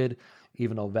COVID,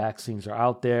 even though vaccines are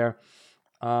out there.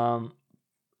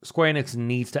 Square Enix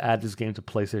needs to add this game to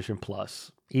PlayStation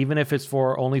Plus. Even if it's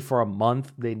only for a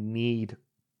month, they need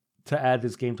to add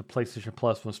this game to PlayStation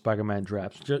Plus when Spider-Man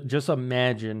drops. Just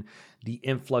imagine the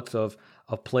influx of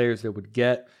players they would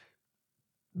get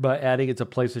by adding it to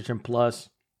PlayStation Plus,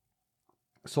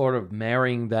 sort of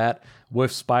marrying that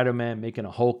with Spider-Man, making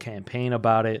a whole campaign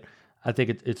about it. I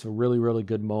think it's a really, really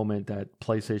good moment that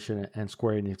PlayStation and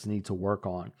Square Enix need to work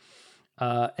on.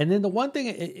 And then the one thing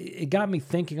it got me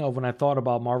thinking of when I thought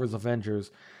about Marvel's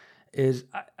Avengers is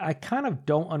I kind of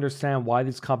don't understand why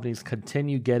these companies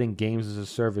continue getting games as a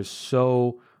service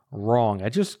so wrong. I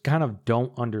just kind of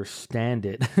don't understand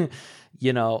it.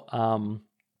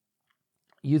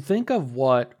 You think of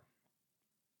what,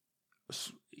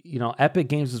 Epic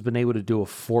Games has been able to do with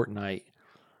Fortnite.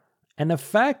 And the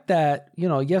fact that,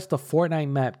 yes, the Fortnite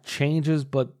map changes,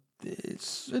 but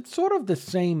it's sort of the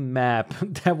same map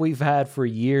that we've had for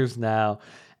years now.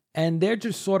 And they're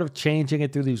just sort of changing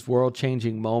it through these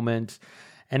world-changing moments.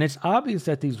 And it's obvious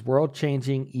that these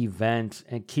world-changing events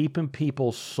and keeping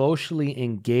people socially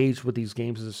engaged with these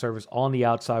games as a service on the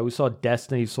outside. We saw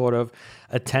Destiny sort of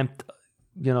attempt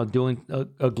doing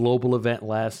a global event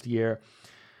last year.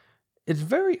 It's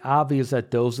very obvious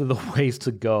that those are the ways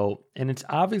to go. And it's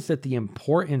obvious that the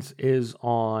importance is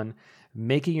on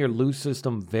making your loot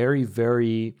system very,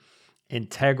 very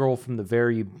integral from the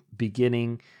very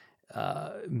beginning,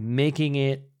 making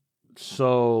it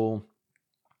so,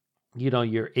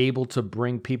 you're able to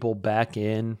bring people back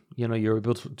in, you're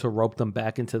able to rope them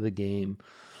back into the game.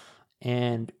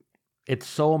 And it's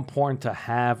so important to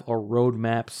have a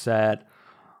roadmap set.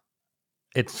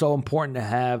 It's so important to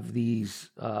have these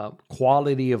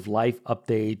quality of life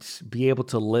updates, be able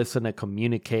to listen and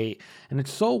communicate. And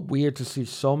it's so weird to see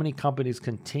so many companies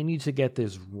continue to get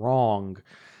this wrong.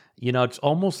 It's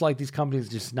almost like these companies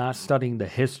just not studying the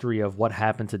history of what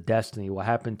happened to Destiny, what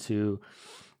happened to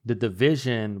The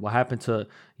Division, what happened to,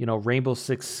 Rainbow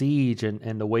Six Siege,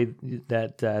 and the way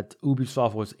that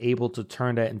Ubisoft was able to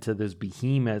turn that into this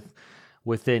behemoth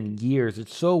within years.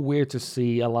 It's so weird to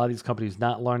see a lot of these companies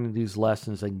not learning these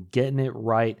lessons and getting it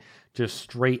right just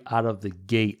straight out of the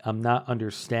gate. I'm not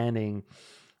understanding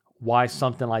why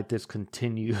something like this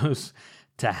continues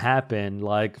to happen.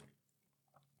 Like,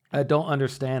 I don't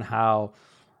understand how,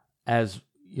 as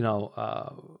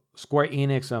Square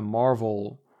Enix and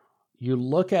Marvel, you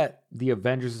look at the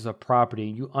Avengers as a property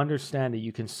and you understand that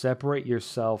you can separate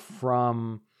yourself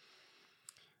from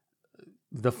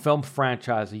the film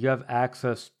franchise. You have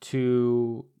access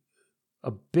to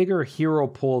a bigger hero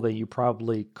pool than you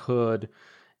probably could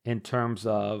in terms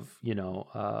of,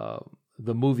 the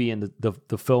movie and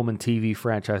the film and TV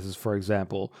franchises, for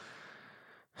example.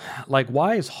 Like,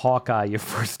 why is Hawkeye your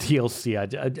first DLC?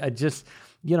 I just,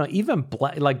 even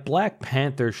Black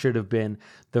Panther should have been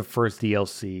the first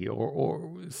DLC,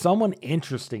 or someone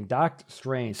interesting, Doctor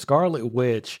Strange, Scarlet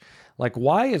Witch. Like,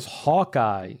 why is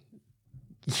Hawkeye,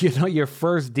 your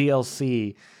first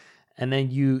DLC, and then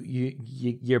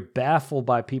you're baffled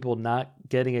by people not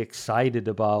getting excited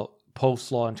about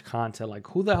post-launch content? Like,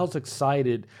 who the hell's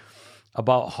excited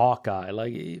about Hawkeye?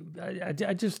 Like,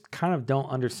 I just kind of don't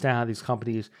understand how these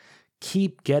companies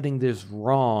keep getting this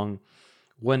wrong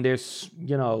when there's,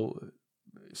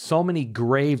 so many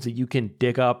graves that you can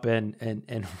dig up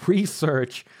and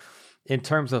research in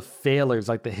terms of failures.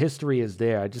 Like, the history is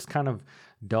there. I just kind of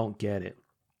don't get it.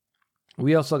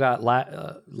 We also got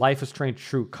Life is Strange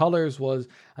True Colors was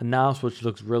announced, which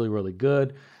looks really, really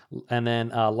good. And then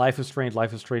Life is Strange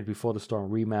Before the Storm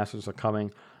remasters are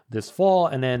coming this fall.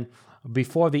 And then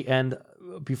before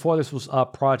this was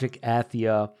up, Project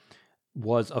Athia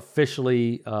was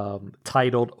officially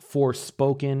titled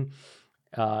Forspoken.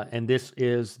 And this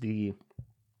is the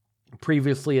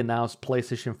previously announced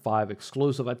PlayStation 5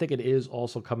 exclusive. I think it is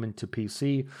also coming to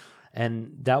PC.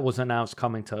 And that was announced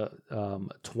coming to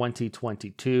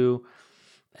 2022.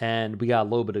 And we got a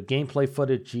little bit of gameplay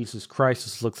footage. Jesus Christ,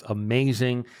 this looks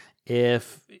amazing.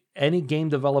 If any game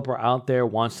developer out there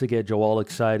wants to get Joel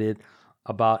excited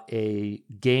about a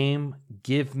game,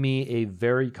 give me a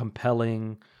very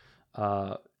compelling,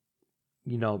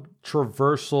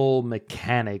 traversal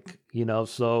mechanic,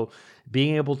 so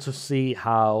being able to see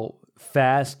how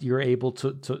fast you're able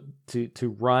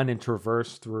to run and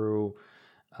traverse through.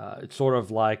 It's sort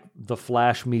of like The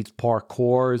Flash meets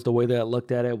parkour is the way that I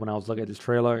looked at it when I was looking at this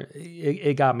trailer.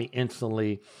 It got me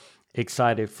instantly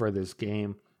excited for this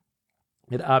game.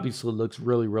 It obviously looks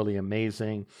really, really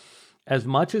amazing. As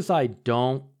much as I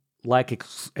don't like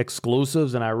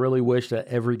exclusives, and I really wish that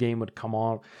every game would come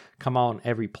out on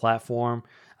every platform,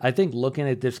 I think looking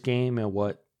at this game and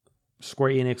what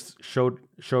Square Enix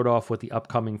showed off with the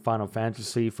upcoming Final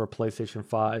Fantasy for PlayStation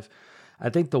 5, I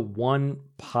think the one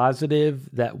positive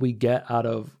that we get out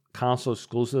of console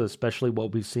exclusive, especially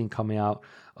what we've seen coming out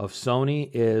of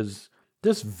Sony, is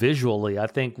just visually. I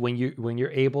think when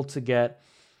you're able to get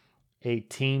a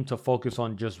team to focus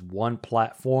on just one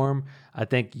platform, I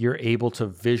think you're able to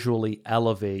visually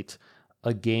elevate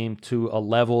a game to a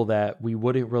level that we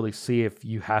wouldn't really see if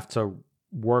you have to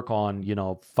work on,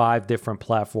 5 different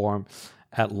platforms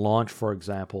at launch, for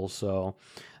example. So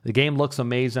the game looks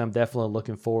amazing. I'm definitely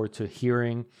looking forward to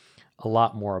hearing a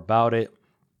lot more about it.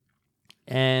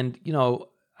 And,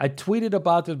 I tweeted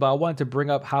about this, but I wanted to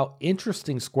bring up how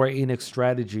interesting Square Enix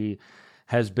strategy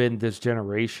has been this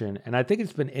generation. And I think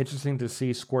it's been interesting to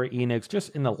see Square Enix just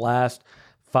in the last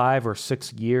 5 or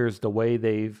 6 years, the way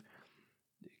they've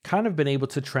kind of been able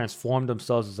to transform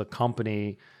themselves as a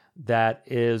company that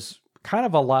is kind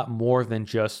of a lot more than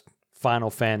just Final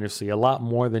Fantasy, a lot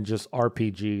more than just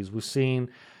RPGs. We've seen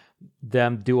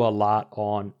them do a lot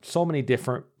on so many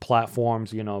different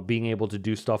platforms, being able to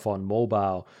do stuff on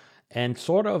mobile and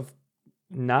sort of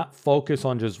not focus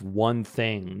on just one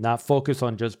thing, not focus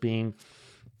on just being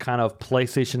kind of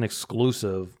PlayStation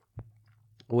exclusive,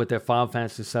 with their Final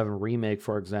Fantasy VII Remake,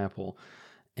 for example.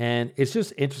 And it's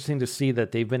just interesting to see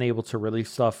that they've been able to release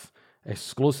stuff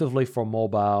exclusively for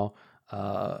mobile.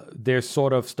 They're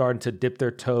sort of starting to dip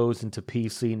their toes into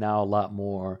PC now a lot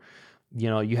more. You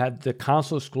know, you have the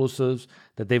console exclusives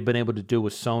that they've been able to do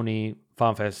with Sony,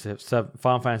 Final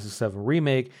Fantasy VII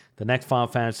Remake, the next Final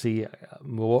Fantasy,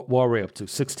 what are we up to?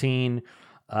 16,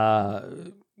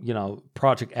 you know,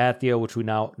 Project Athia, which we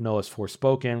now know as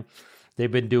Forspoken.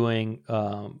 They've been doing,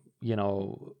 you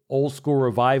know, old school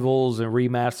revivals and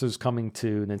remasters coming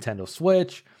to Nintendo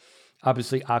Switch.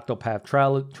 Obviously,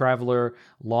 Octopath Traveler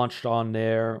launched on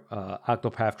there.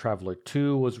 Octopath Traveler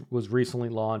 2 was recently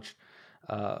launched.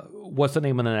 What's the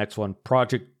name of the next one?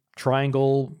 Project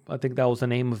Triangle, I think that was the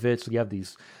name of it. So you have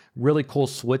these really cool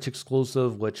Switch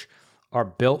exclusive, which are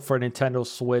built for Nintendo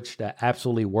Switch that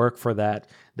absolutely work for that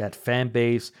fan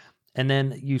base. And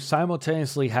then you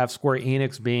simultaneously have Square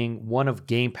Enix being one of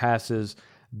Game Pass's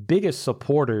biggest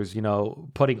supporters, you know,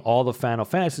 putting all the Final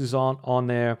Fantasies on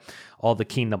there, all the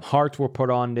Kingdom Hearts were put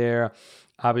on there.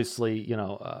 Obviously, you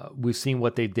know, we've seen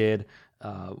what they did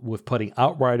with putting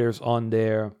Outriders on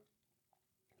there.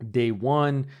 Day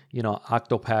one, you know,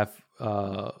 Octopath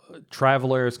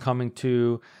Traveler is coming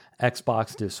to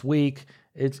Xbox this week.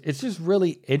 It's just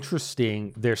really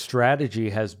interesting. Their strategy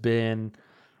has been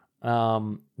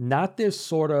not this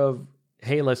sort of,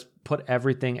 hey, let's put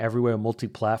everything everywhere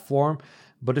multi-platform,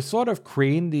 but it's sort of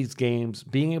creating these games,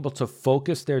 being able to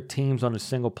focus their teams on a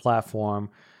single platform,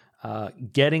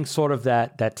 getting sort of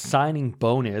that signing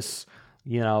bonus,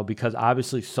 you know, because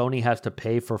obviously Sony has to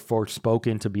pay for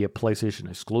Forspoken to be a PlayStation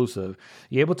exclusive.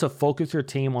 You're able to focus your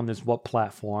team on this what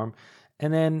platform.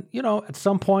 And then, you know, at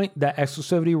some point that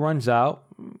exclusivity runs out.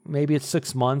 Maybe it's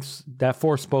 6 months. That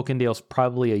Forspoken deal is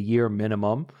probably a year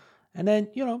minimum. And then,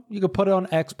 you know, you could put it on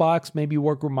Xbox, maybe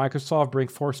work with Microsoft, bring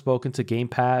Forspoken to Game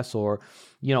Pass, or,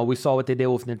 you know, we saw what they did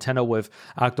with Nintendo with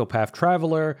Octopath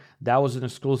Traveler. That was an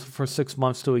exclusive for 6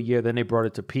 months to a year. Then they brought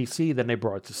it to PC. Then they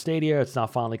brought it to Stadia. It's now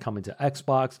finally coming to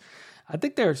Xbox. I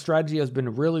think their strategy has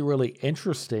been really, really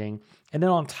interesting. And then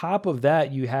on top of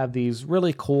that, you have these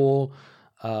really cool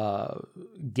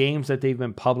games that they've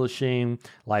been publishing.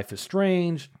 Life is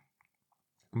Strange,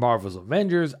 Marvel's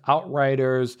Avengers,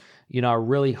 Outriders. You know, I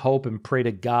really hope and pray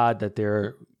to God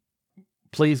that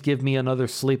please give me another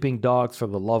Sleeping Dogs for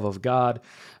the love of God.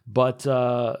 But,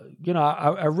 you know,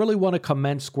 I really want to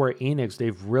commend Square Enix.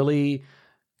 They've really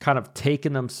kind of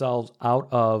taken themselves out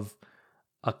of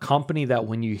a company that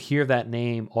when you hear that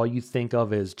name, all you think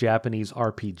of is Japanese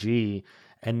RPG.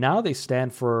 And now they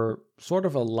stand for sort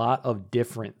of a lot of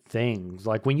different things.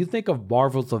 Like when you think of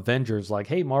Marvel's Avengers, like,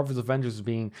 hey, Marvel's Avengers is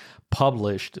being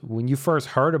published. When you first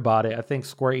heard about it, I think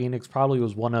Square Enix probably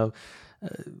was one of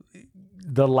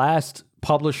the last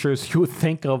publishers you would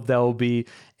think of that will be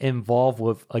involved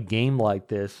with a game like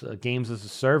this, games as a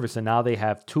service. And now they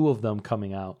have two of them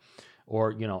coming out,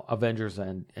 or, you know, Avengers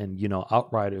and you know,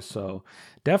 Outriders. So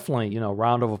definitely, you know,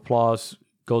 round of applause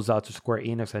goes out to Square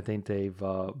Enix. I think they've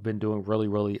been doing really,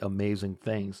 really amazing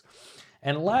things.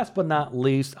 And last but not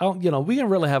least, you know, we didn't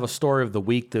really have a story of the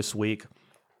week this week,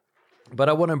 but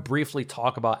I want to briefly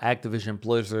talk about Activision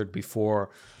Blizzard before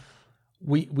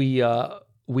we you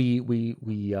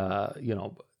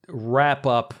know, wrap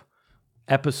up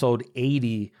episode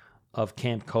 80 of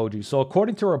Camp Koji. So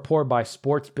according to a report by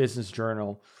Sports Business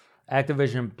Journal,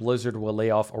 Activision Blizzard will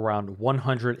lay off around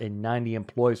 190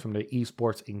 employees from their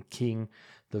esports and King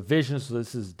division. So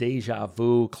this is deja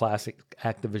vu, classic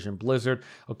Activision Blizzard.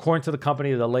 According to the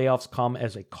company, the layoffs come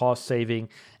as a cost-saving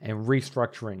and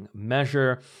restructuring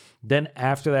measure. Then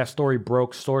after that story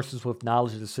broke, sources with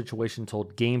knowledge of the situation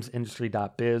told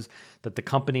GamesIndustry.biz that the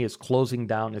company is closing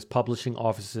down its publishing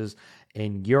offices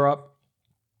in Europe.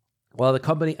 While the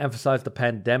company emphasized the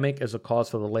pandemic as a cause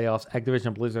for the layoffs,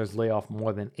 Activision Blizzard has laid off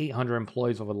more than 800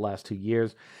 employees over the last 2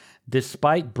 years,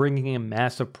 despite bringing in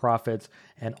massive profits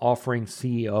and offering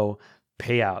CEO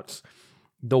payouts.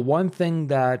 The one thing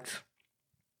that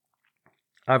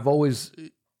I've always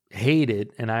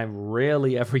hated, and I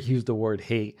rarely ever use the word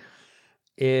hate,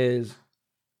 is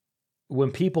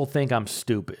when people think I'm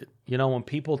stupid. You know, when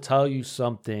people tell you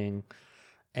something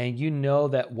and you know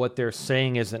that what they're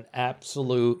saying is an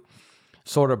absolute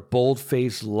sort of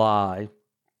bold-faced lie,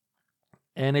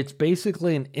 and it's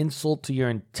basically an insult to your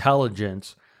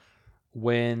intelligence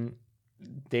when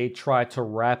they try to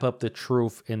wrap up the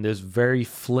truth in this very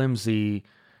flimsy,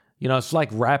 you know, it's like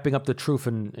wrapping up the truth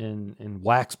in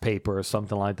wax paper or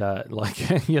something like that.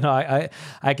 Like, you know,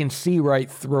 I can see right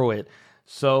through it.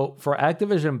 So for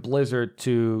Activision Blizzard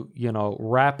to, you know,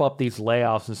 wrap up these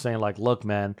layoffs and saying like, look,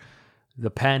 man, the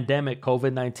pandemic,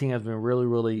 COVID-19 has been really,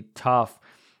 really tough.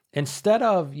 instead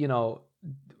of,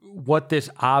 what this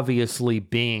obviously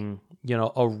being, a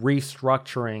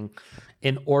restructuring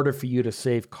in order for you to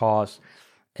save costs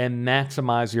and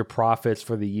maximize your profits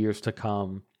for the years to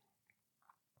come,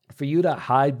 for you to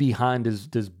hide behind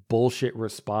this bullshit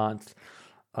response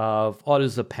of, oh,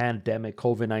 this is a pandemic,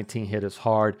 COVID-19 hit us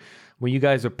hard, when you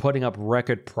guys are putting up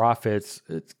record profits,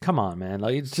 come on, man.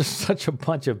 Like, it's just such a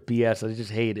bunch of BS. I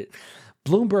just hate it.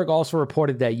 Bloomberg also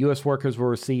reported that U.S. workers will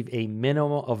receive a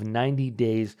minimum of 90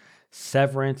 days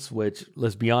severance, which,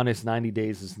 let's be honest, 90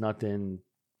 days is nothing,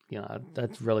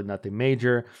 that's really nothing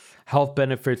major. Health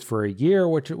benefits for a year,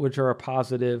 which are a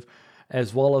positive,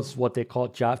 as well as what they call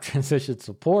job transition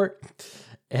support.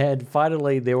 And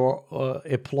finally, there were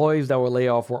employees that were laid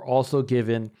off were also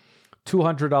given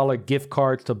 $200 gift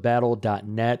cards to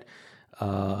Battle.net.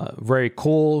 Very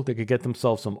cool. They could get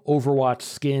themselves some Overwatch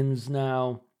skins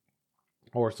now,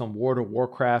 or some World of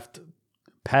Warcraft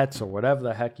pets, or whatever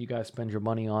the heck you guys spend your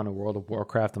money on in World of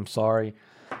Warcraft. I'm sorry.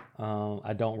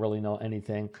 I don't really know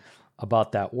anything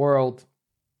about that world.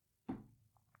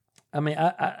 I mean,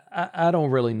 I don't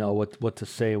really know what to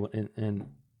say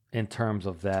in terms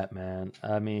of that, man.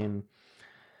 I mean,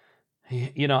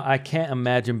 I can't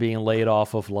imagine being laid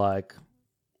off of, like,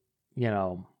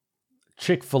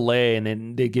 Chick-fil-A, and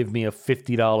then they give me a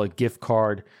 $50 gift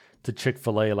card to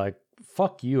Chick-fil-A. Like,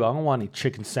 fuck you. I don't want any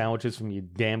chicken sandwiches from your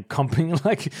damn company.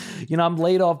 Like, I'm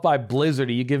laid off by Blizzard.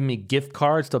 Are you giving me gift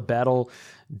cards to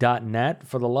Battle.net?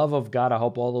 For the love of God, I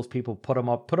hope all those people put them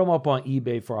up on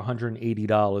eBay for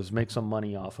 $180. Make some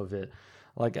money off of it.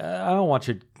 Like, I don't want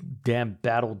your damn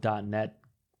Battle.net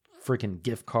freaking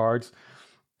gift cards.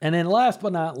 And then last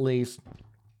but not least,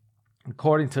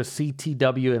 according to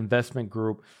CTW Investment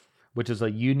Group, which is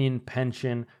a union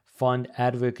pension fund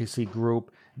advocacy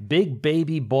group, big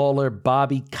baby baller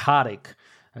Bobby Kotick,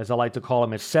 as I like to call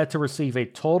him, is set to receive a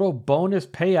total bonus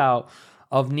payout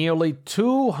of nearly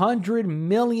 $200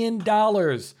 million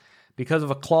because of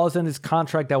a clause in his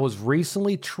contract that was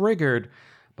recently triggered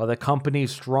by the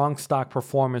company's strong stock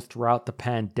performance throughout the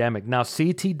pandemic. Now,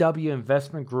 CTW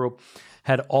Investment Group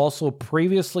had also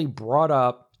previously brought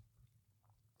up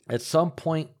at some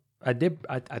point, I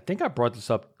think I brought this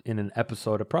up in an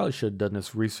episode. I probably should have done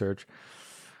this research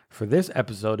for this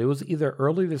episode. It was either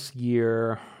early this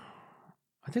year,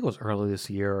 I think it was early this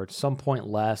year, or at some point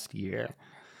last year.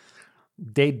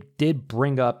 They did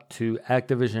bring up to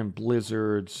Activision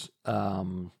Blizzard's,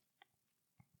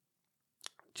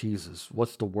 Jesus,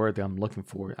 what's the word that I'm looking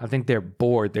for? I think their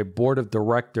board of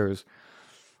directors,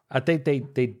 I think they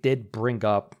did bring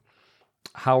up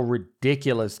how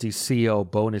ridiculous these CEO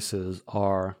bonuses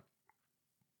are.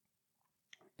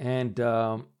 And,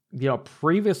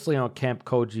 previously on Camp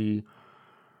Koji,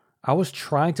 I was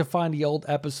trying to find the old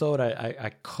episode.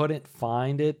 I couldn't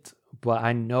find it, but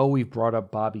I know we've brought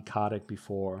up Bobby Kotick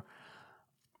before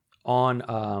on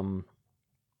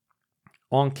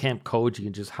Camp Koji,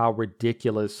 and just how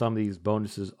ridiculous some of these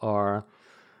bonuses are.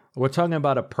 We're talking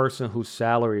about a person whose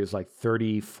salary is like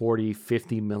 30, 40,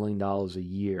 $50 million a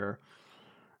year.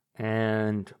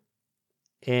 And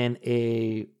in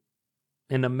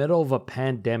the middle of a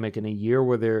pandemic, in a year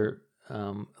where they're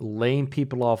laying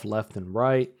people off left and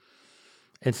right,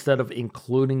 instead of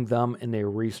including them in their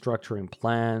restructuring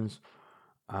plans,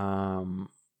 to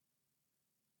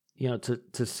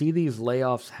see these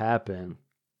layoffs happen,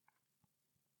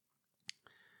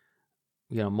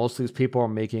 most of these people are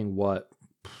making what,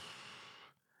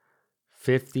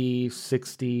 50,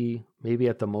 60, maybe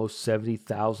at the most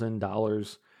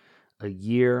 $70,000 a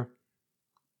year.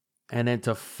 And then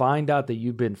to find out that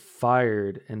you've been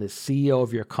fired and the CEO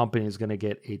of your company is going to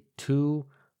get a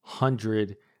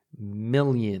 $200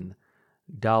 million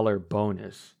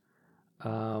bonus.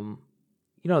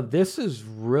 This is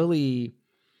really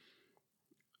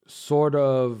sort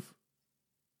of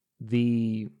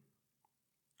the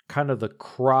kind of the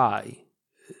cry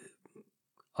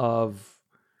of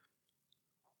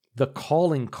the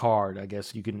calling card, I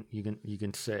guess you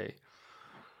can say,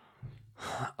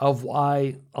 of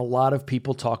why a lot of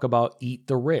people talk about eat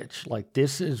the rich. Like,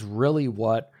 this is really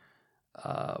what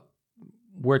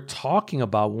we're talking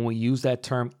about when we use that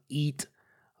term, eat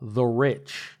the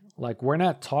rich. Like, we're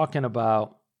not talking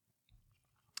about,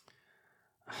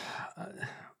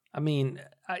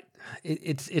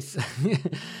 it's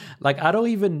like, I don't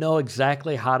even know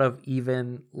exactly how to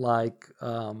even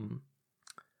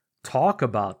talk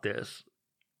about this.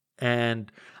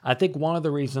 And I think one of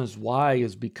the reasons why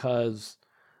is because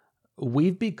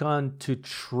we've begun to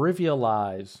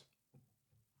trivialize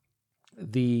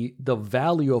the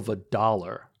value of a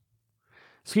dollar.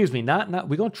 Excuse me, not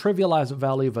we're going to trivialize the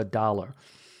value of a dollar.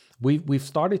 we've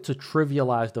started to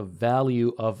trivialize the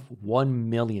value of $1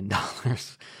 million.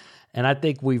 And I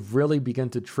think we've really begun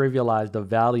to trivialize the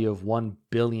value of $1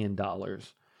 billion.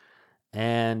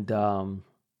 And,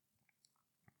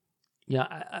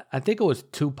 I think it was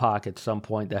Tupac at some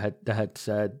point that had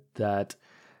said that,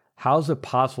 how is it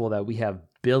possible that we have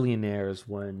billionaires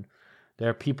when there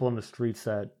are people in the streets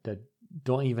that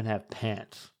don't even have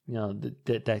pants,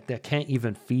 that can't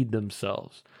even feed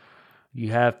themselves.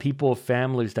 You have people,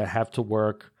 families that have to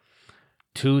work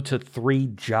 2 to 3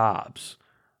 jobs,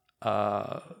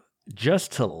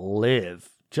 just to live,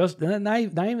 just not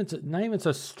even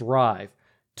to strive,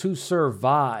 to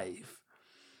survive.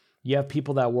 You have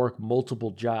people that work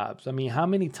multiple jobs. I mean, how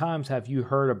many times have you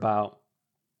heard about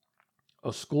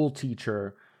a school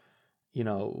teacher?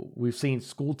 We've seen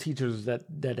school teachers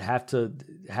that have to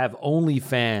have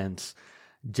OnlyFans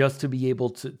just to be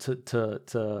able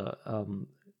to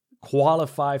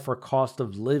qualify for cost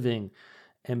of living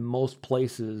in most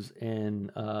places in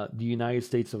the United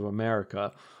States of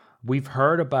America. We've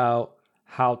heard about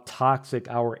how toxic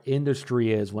our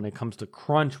industry is when it comes to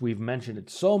crunch. We've mentioned it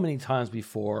so many times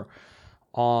before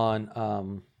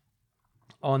on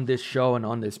this show and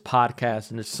on this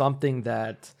podcast. And it's something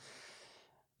that,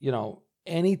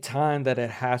 any time that it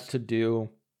has to do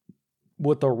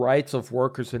with the rights of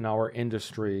workers in our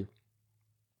industry,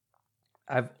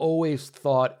 I've always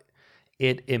thought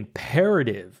it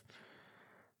imperative,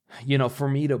 for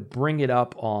me to bring it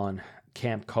up on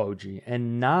Camp Koji.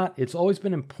 And it's always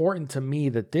been important to me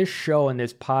that this show and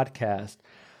this podcast,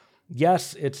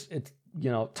 yes, it's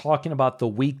talking about the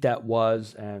week that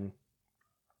was, and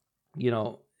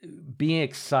being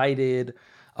excited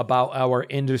about our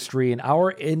industry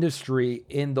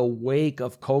in the wake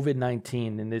of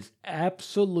COVID-19 and this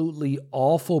absolutely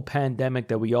awful pandemic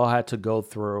that we all had to go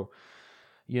through.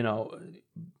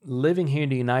 Living here in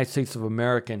the United States of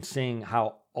America and seeing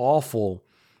how awful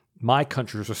my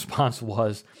country's response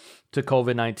was to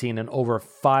COVID-19 and over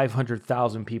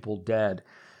 500,000 people dead.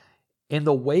 In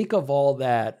the wake of all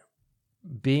that,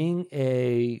 being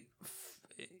a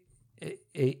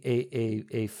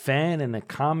fan and a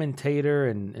commentator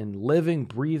and living,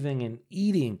 breathing, and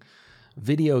eating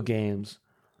video games,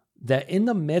 that in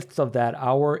the midst of that,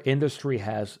 our industry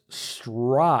has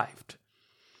strived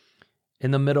in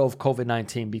the middle of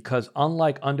COVID-19, because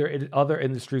unlike under other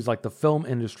industries like the film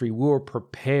industry, we were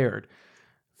prepared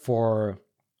for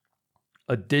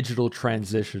a digital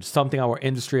transition, something our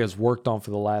industry has worked on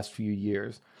for the last few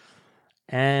years.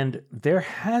 And there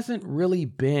hasn't really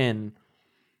been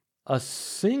a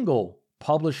single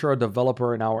publisher or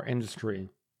developer in our industry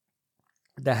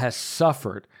that has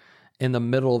suffered in the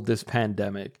middle of this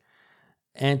pandemic.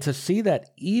 And to see that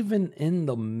even in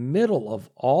the middle of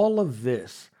all of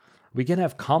this, we can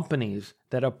have companies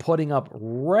that are putting up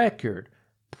record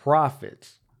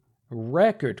profits,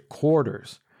 record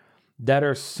quarters, that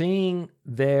are seeing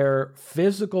their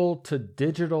physical to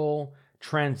digital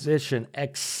transition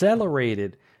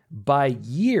accelerated by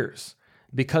years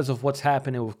because of what's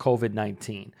happening with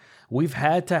COVID-19. We've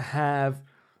had to have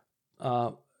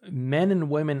men and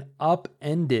women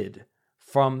upended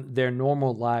from their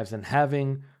normal lives and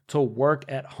having to work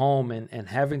at home and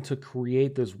having to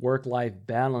create this work-life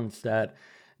balance that,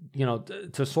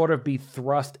 to sort of be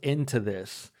thrust into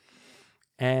this.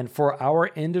 And for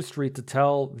our industry to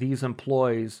tell these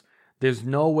employees, there's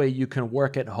no way you can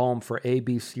work at home for A,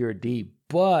 B, C, or D.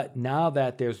 But now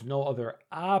that there's no other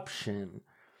option,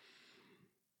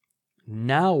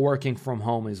 now working from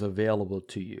home is available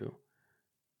to you.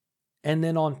 And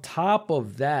then on top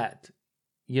of that,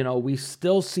 we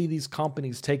still see these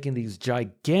companies taking these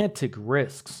gigantic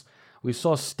risks. We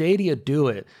saw Stadia do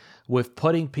it with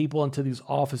putting people into these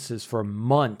offices for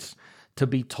months to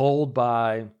be told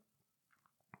by,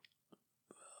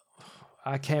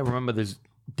 I can't remember this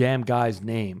damn guy's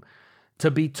name,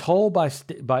 to be told by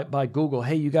Google,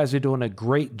 hey, you guys are doing a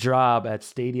great job at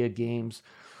Stadia Games.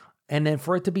 And then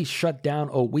for it to be shut down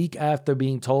a week after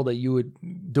being told that you were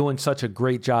doing such a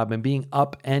great job and being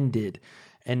upended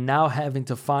and now having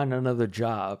to find another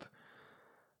job.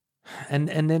 And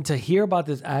then to hear about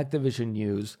this Activision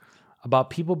news about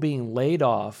people being laid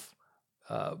off,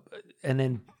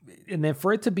 and then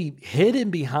for it to be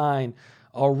hidden behind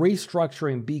a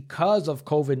restructuring because of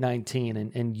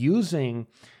COVID-19 and using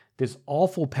this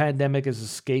awful pandemic as a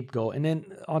scapegoat. And then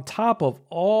on top of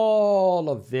all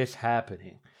of this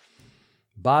happening,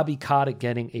 Bobby Kotick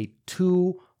getting a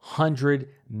 $200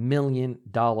 million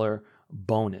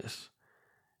bonus.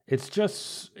 It's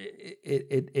just,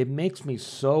 it makes me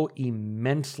so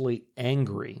immensely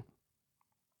angry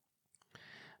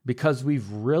because we've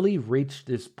really reached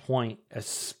this point,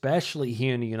 especially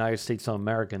here in the United States of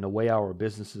America and the way our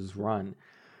businesses run,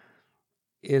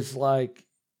 is like,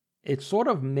 it sort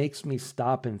of makes me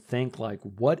stop and think, like,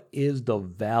 what is the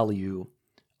value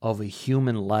of a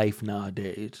human life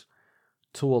nowadays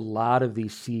to a lot of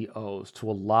these CEOs, to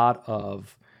a lot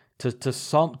of, to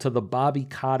the Bobby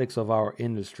Koticks of our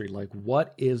industry? Like,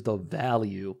 what is the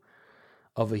value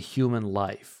of a human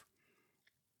life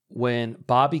when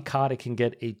Bobby Kotick can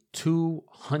get a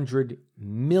 $200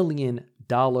 million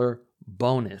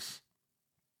bonus,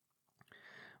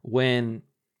 when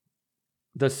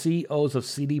the CEOs of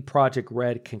CD Projekt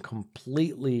Red can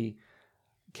completely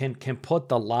can put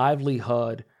the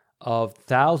livelihood of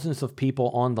thousands of people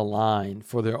on the line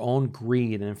for their own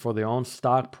greed and for their own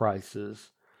stock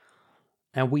prices,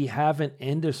 and we have an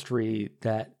industry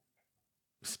that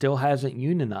still hasn't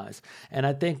unionized. And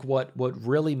I think what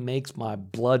really makes my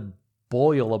blood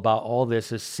boil about all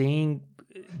this is seeing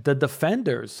the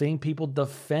defenders, seeing people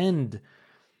defend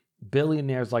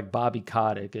billionaires like Bobby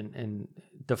Kotick and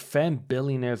defend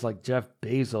billionaires like Jeff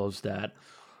Bezos. That,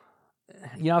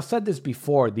 I've said this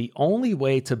before, the only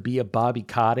way to be a Bobby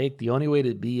Kotick, the only way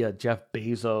to be a Jeff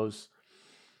Bezos,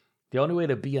 the only way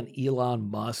to be an Elon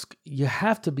Musk, you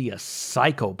have to be a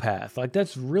psychopath. Like,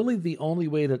 that's really the only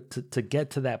way to get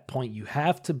to that point. You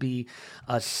have to be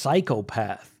a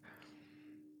psychopath.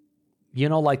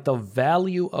 Like, the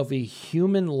value of a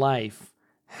human life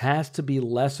has to be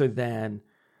lesser than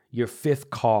your fifth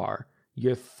car,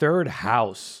 your third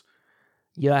house.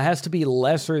 It has to be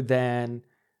lesser than,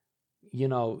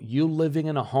 you living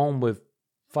in a home with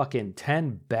fucking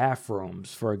 10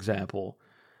 bathrooms, for example.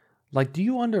 Like, do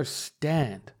you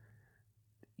understand,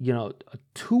 a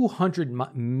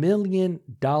 $200 million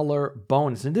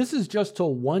bonus? And this is just to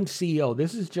one CEO.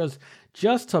 This is just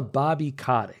to Bobby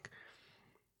Kotick.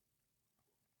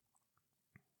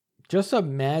 Just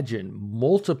imagine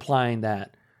multiplying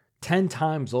that 10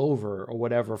 times over or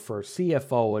whatever for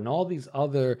CFO and all these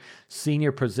other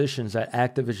senior positions at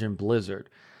Activision Blizzard,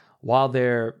 while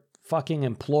their fucking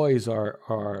employees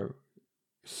are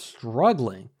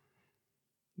struggling.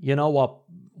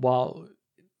 While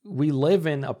we live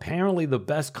in apparently the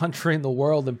best country in the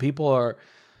world and people are,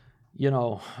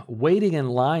 waiting in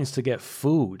lines to get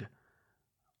food.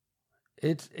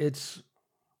 It's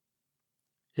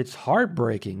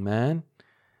heartbreaking, man.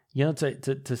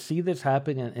 To see this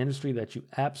happen in an industry that you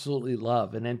absolutely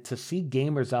love, and then to see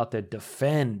gamers out there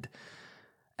defend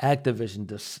Activision,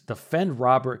 defend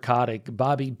Robert Kotick,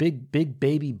 big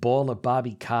baby baller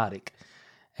Bobby Kotick,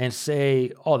 and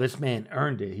say, oh, this man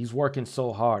earned it, he's working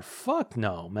so hard. Fuck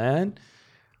no, man.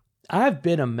 I've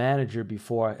been a manager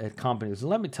before at companies, and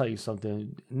let me tell you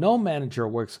something. No manager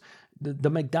works,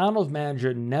 the McDonald's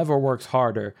manager never works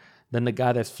harder than the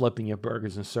guy that's flipping your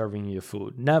burgers and serving you your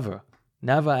food. Never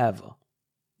ever.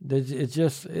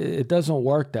 It doesn't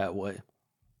work that way.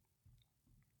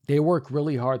 They work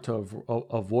really hard to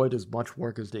avoid as much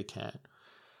work as they can.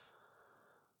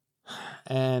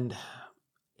 And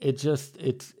it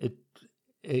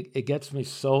gets me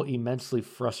so immensely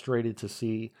frustrated to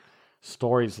see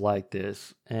stories like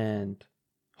this, and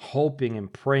hoping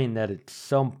and praying that at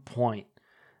some point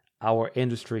our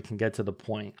industry can get to the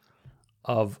point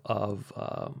of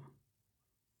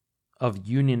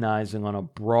unionizing on a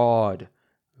broad,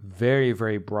 very,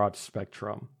 very broad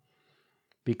spectrum,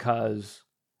 because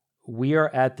we are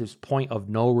at this point of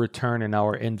no return in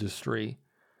our industry,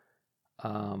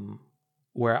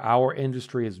 where our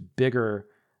industry is bigger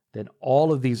than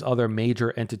all of these other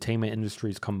major entertainment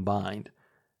industries combined.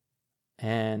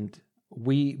 And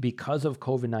because of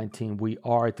COVID-19, we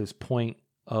are at this point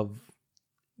of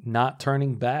not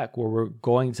turning back, where we're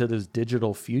going to this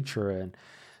digital future, and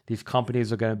these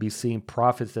companies are going to be seeing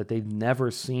profits that they've never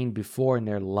seen before in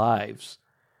their lives.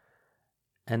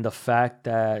 And the fact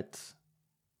that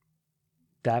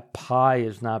pie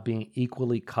is not being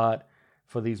equally cut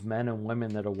for these men and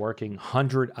women that are working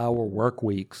 100-hour work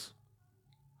weeks,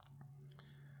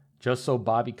 just so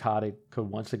Bobby Kotick could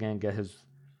once again get his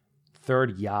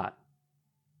third yacht.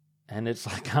 And it's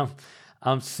like,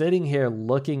 I'm sitting here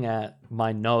looking at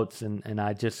my notes, and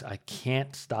I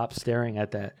can't stop staring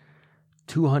at that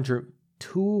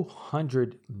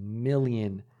 $200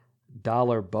 million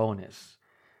bonus.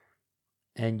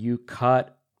 And you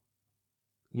cut,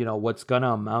 what's going to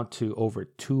amount to over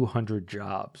 200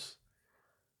 jobs.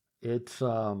 It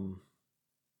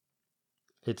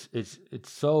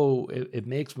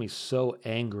makes me so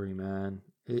angry, man.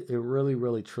 It really,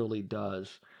 really, truly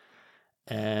does.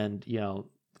 And,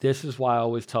 this is why I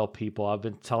always tell people, I've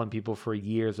been telling people for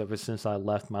years, ever since I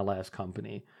left my last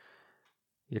company,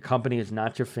 your company is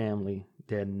not your family.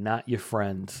 They're not your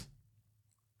friends.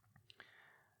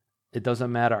 It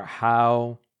doesn't matter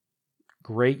how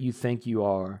great you think you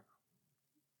are.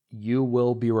 You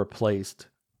will be replaced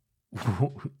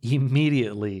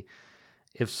immediately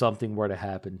if something were to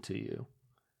happen to you.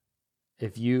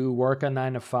 If you work a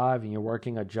 9 to 5 and you're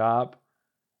working a job,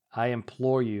 I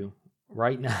implore you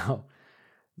right now,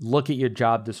 look at your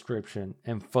job description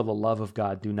and for the love of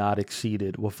God, do not exceed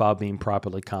it without being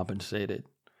properly compensated.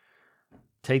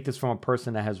 Take this from a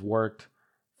person that has worked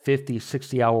 50,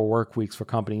 60-hour work weeks for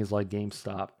companies like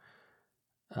GameStop.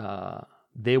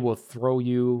 They will throw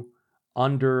you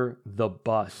under the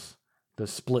bus the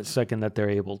split second that they're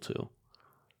able to.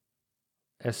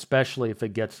 Especially if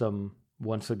it gets them,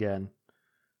 once again,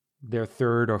 their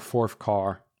third or fourth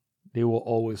car. They will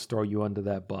always throw you under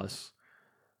that bus.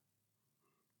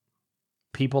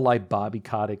 People like Bobby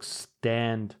Kotick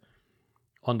stand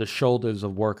on the shoulders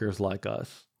of workers like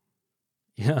us.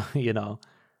 Yeah, you know.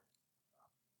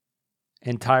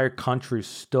 Entire countries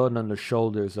stood on the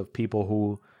shoulders of people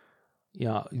who, you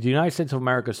know, the United States of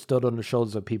America stood on the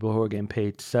shoulders of people who are getting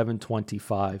paid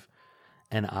 $7.25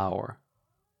 an hour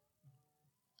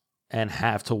and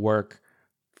have to work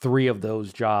 3 of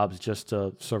those jobs just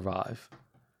to survive.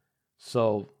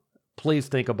 So please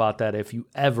think about that if you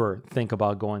ever think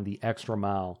about going the extra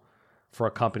mile for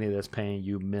a company that's paying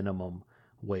you minimum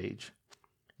wage.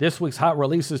 This week's hot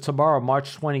releases tomorrow,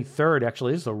 March 23rd.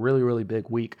 Actually, this is a really, really big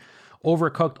week.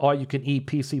 Overcooked All You Can Eat,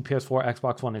 PC, PS4,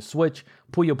 Xbox One, and Switch.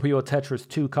 Puyo Puyo Tetris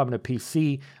 2 coming to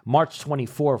PC. March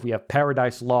 24th, we have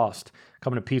Paradise Lost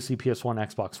coming to PC, PS1,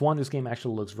 Xbox One. This game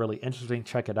actually looks really interesting.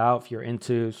 Check it out if you're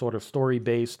into sort of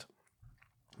story-based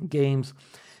games.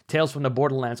 Tales from the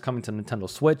Borderlands coming to Nintendo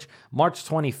Switch. March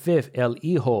 25th, El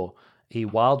Hijo, a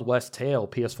Wild West Tale,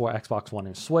 PS4, Xbox One,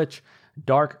 and Switch.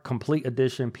 Dark Complete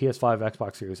Edition, PS5,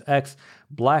 Xbox Series X.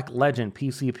 Black Legend,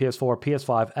 PC, PS4,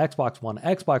 PS5, Xbox One,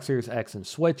 Xbox Series X, and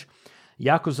Switch.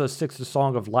 Yakuza 6, The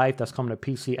Song of Life, that's coming to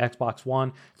PC, Xbox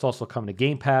One. It's also coming to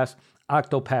Game Pass.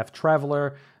 Octopath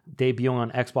Traveler, debuting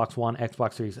on Xbox One,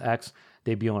 Xbox Series X,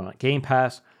 debuting on Game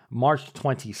Pass. March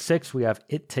 26th, we have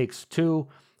It Takes Two,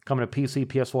 coming to PC,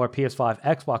 PS4, PS5,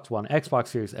 Xbox One, Xbox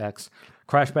Series X.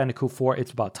 Crash Bandicoot 4,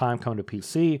 It's About Time, coming to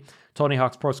PC. Tony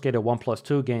Hawk's Pro Skater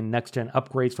 1+2 gain next-gen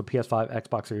upgrades for PS5,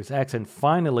 Xbox Series X. And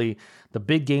finally, the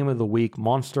big game of the week,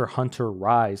 Monster Hunter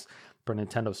Rise for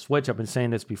Nintendo Switch. I've been saying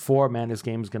this before, man, this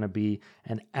game is going to be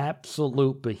an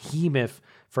absolute behemoth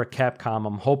for Capcom.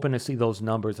 I'm hoping to see those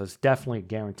numbers. That's definitely a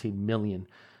guaranteed million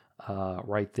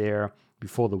right there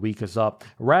before the week is up.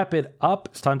 Wrap it up.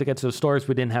 It's time to get to the stories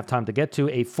we didn't have time to get to.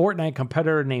 A Fortnite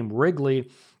competitor named Wrigley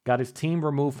got his team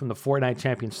removed from the Fortnite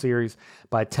Champions Series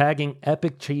by tagging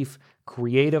Epic Chief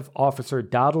Creative Officer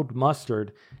Donald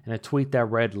Mustard in a tweet that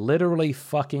read, "Literally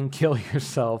fucking kill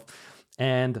yourself."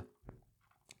 And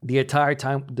the entire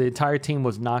team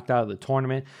was knocked out of the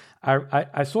tournament.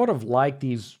 I sort of like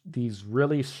these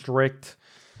really strict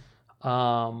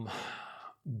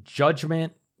judge,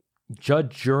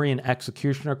 jury, and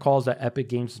executioner calls that Epic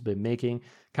Games has been making.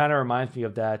 Kind of reminds me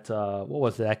of that, what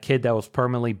was it? That kid that was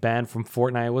permanently banned from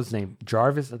Fortnite. What was his name?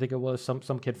 Jarvis, I think it was. Some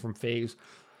kid from FaZe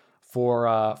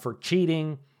for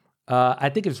cheating. I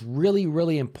think it's really,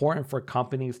 really important for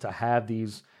companies to have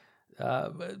these,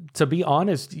 to be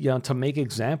honest, you know, to make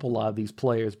example of these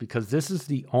players, because this is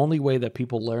the only way that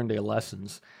people learn their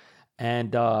lessons.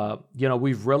 And, you know,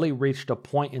 we've really reached a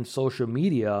point in social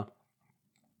media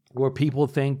where people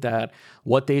think that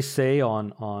what they say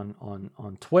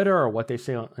on Twitter or what they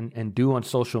say and do on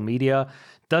social media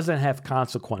doesn't have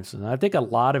consequences. And I think a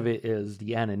lot of it is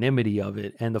the anonymity of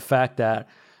it and the fact that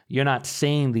you're not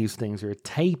saying these things, you're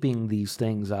taping these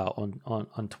things out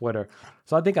on Twitter.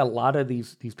 So I think a lot of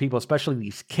these people, especially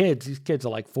these kids are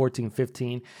like 14,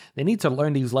 15, they need to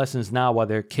learn these lessons now while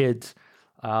they're kids,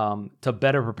 to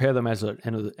better prepare them as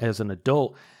an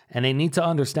adult. And they need to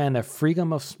understand that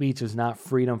freedom of speech is not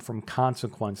freedom from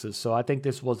consequences. So I think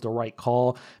this was the right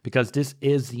call, because this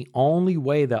is the only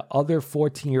way that other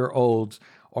 14-year-olds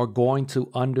are going to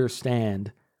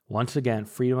understand. Once again,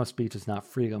 freedom of speech is not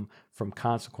freedom from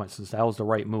consequences. That was the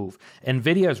right move.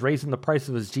 NVIDIA is raising the price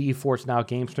of its GeForce Now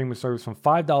game streaming service from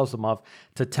 $5 a month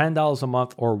to $10 a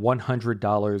month, or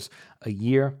 $100 a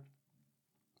year.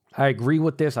 I agree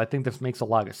with this. I think this makes a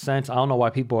lot of sense. I don't know why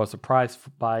people are surprised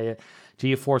by it.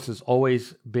 GeForce has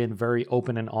always been very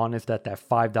open and honest that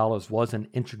 $5 was an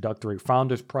introductory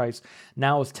founder's price.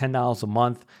 Now it's $10 a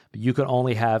month, but you can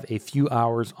only have a few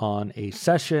hours on a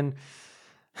session.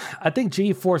 I think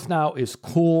GeForce Now is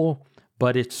cool,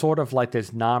 but it's sort of like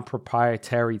this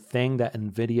non-proprietary thing that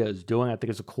NVIDIA is doing. I think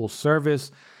it's a cool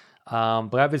service.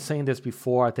 But I've been saying this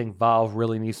before. I think Valve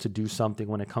really needs to do something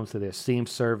when it comes to their Steam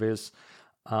service.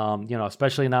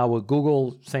 Especially now with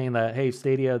Google saying that, hey,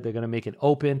 Stadia, they're going to make it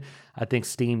open. I think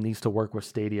Steam needs to work with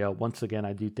Stadia. Once again,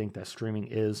 I do think that streaming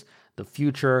is the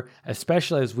future,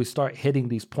 especially as we start hitting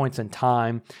these points in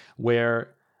time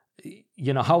where,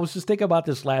 I was just thinking about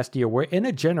this last year. We're in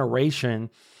a generation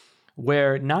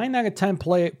where 9 out of 10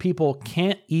 people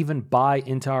can't even buy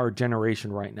into our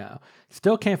generation right now.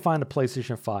 Still can't find a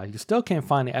PlayStation 5. You still can't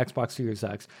find the Xbox Series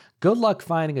X. Good luck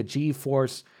finding a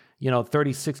GeForce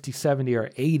 30, 60, 70,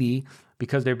 or 80,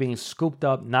 because they're being scooped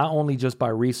up not only just by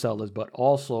resellers, but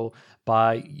also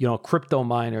by, crypto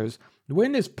miners. We're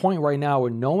in this point right now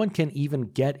where no one can even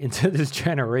get into this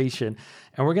generation.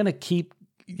 And we're going to keep,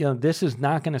 this is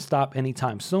not going to stop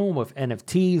anytime soon with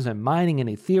NFTs and mining and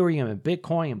Ethereum and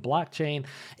Bitcoin and blockchain.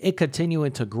 It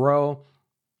continuing to grow.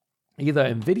 Either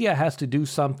NVIDIA has to do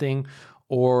something,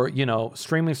 or,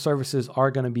 streaming services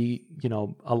are going to be,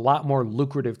 a lot more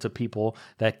lucrative to people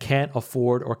that can't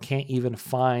afford or can't even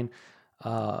find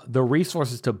the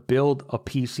resources to build a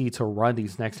PC to run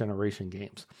these next generation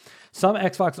games. Some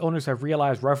Xbox owners have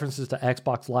realized references to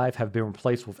Xbox Live have been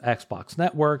replaced with Xbox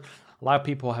Network. A lot of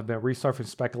people have been resurfacing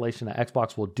speculation that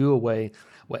Xbox will do away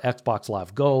with Xbox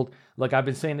Live Gold. Look, I've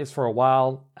been saying this for a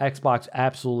while. Xbox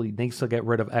absolutely needs to get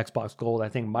rid of Xbox Gold. I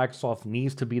think Microsoft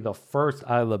needs to be the first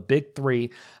out of the big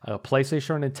three, PlayStation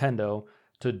or Nintendo,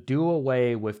 to do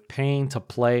away with paying to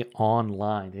play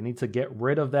online. They need to get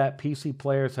rid of that. PC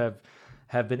players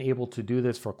have been able to do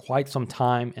this for quite some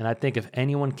time. And I think if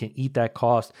anyone can eat that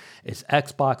cost, it's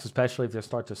Xbox, especially if they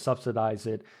start to subsidize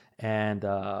it. And,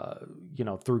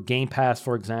 through Game Pass,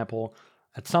 for example,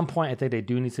 at some point, I think they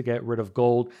do need to get rid of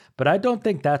gold. But I don't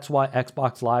think that's why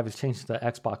Xbox Live is changing to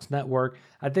Xbox Network.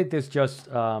 I think this just,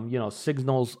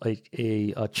 signals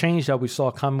a change that we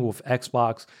saw coming with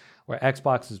Xbox, where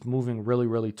Xbox is moving really,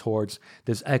 really towards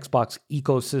this Xbox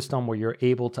ecosystem where you're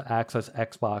able to access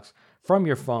Xbox from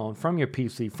your phone, from your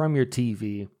PC, from your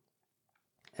TV.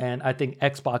 And I think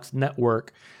Xbox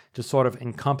Network just sort of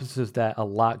encompasses that a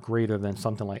lot greater than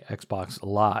something like Xbox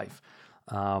Live.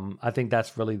 I think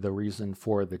that's really the reason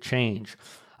for the change.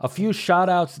 A few shout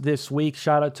outs this week.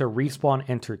 Shout out to Respawn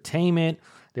Entertainment.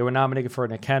 They were nominated for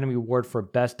an Academy Award for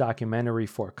Best Documentary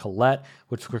for Colette,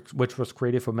 which was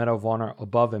created for Medal of Honor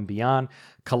Above and Beyond.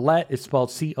 Colette is spelled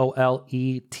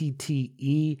Colettete.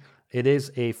 It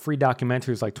is a free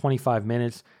documentary. It's like 25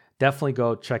 minutes. Definitely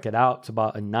go check it out. It's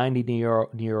about a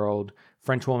 90-year-old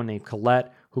French woman named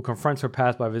Colette who confronts her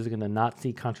past by visiting a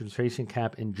Nazi concentration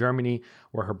camp in Germany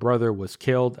where her brother was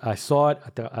killed. I saw it.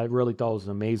 I really thought it was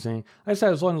amazing. Like I said,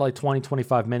 it was only like 20,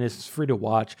 25 minutes. It's free to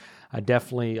watch. I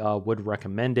definitely would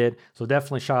recommend it. So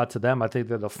definitely shout out to them. I think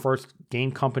they're the first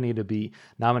game company to be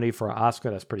nominated for an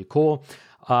Oscar. That's pretty cool.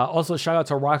 Also, shout out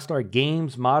to Rockstar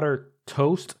Games. Modder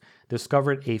Toast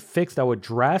discovered a fix that would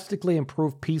drastically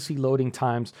improve PC loading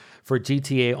times for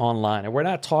GTA Online. And we're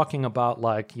not talking about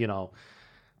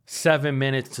 7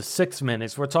 minutes to 6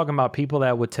 minutes. We're talking about people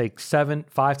that would take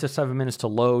 5 to 7 minutes to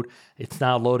load. It's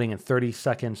now loading in 30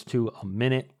 seconds to a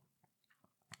minute.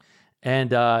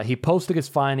 And he posted his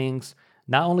findings.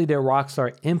 Not only did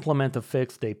Rockstar implement the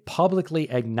fix, they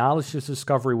publicly acknowledged his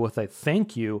discovery with a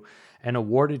thank you and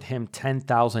awarded him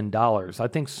 $10,000. I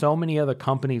think so many other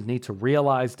companies need to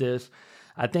realize this.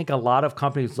 I think a lot of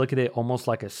companies look at it almost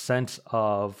like a sense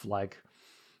of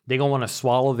they don't want to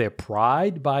swallow their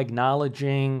pride by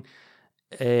acknowledging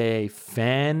a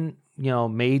fan,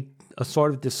 made a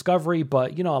sort of discovery.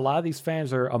 But, a lot of these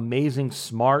fans are amazing,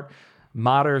 smart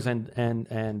modders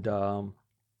and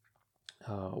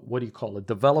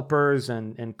developers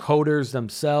and coders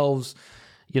themselves.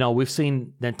 We've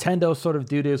seen Nintendo sort of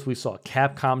do this. We saw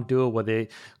Capcom do it where they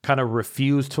kind of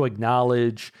refused to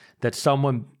acknowledge that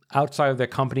someone outside of their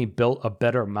company built a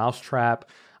better mousetrap.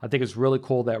 I think it's really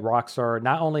cool that Rockstar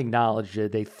not only acknowledged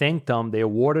it, they thanked them, they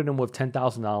awarded him with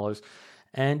 $10,000.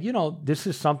 And, this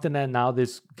is something that now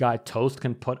this guy Toast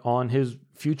can put on his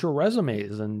future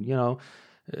resumes. And,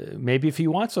 maybe if he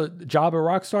wants a job at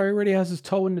Rockstar, he already has his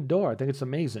toe in the door. I think it's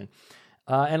amazing.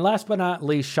 And last but not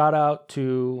least, shout out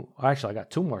to, actually, I got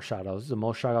 2 more shout outs. This is the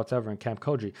most shout outs ever in Camp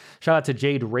Koji. Shout out to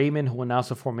Jade Raymond, who announced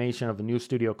the formation of a new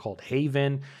studio called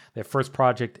Haven. Their first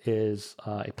project is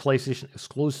a PlayStation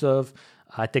exclusive.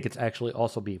 I think it's actually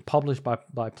also being published by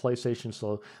PlayStation,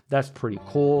 so that's pretty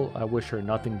cool. I wish her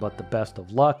nothing but the best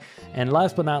of luck. And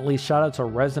last but not least, shout out to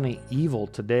Resident Evil.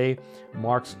 Today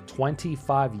marks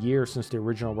 25 years since the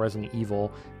original Resident Evil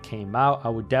came out. I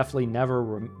would definitely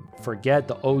never forget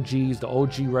the OGs, the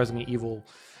OG Resident Evil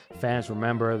fans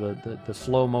remember, the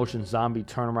slow motion zombie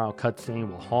turnaround cutscene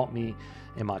will haunt me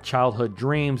in my childhood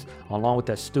dreams, along with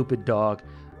that stupid dog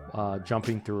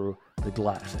jumping through the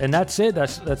glass. And that's it.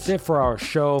 That's it for our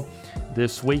show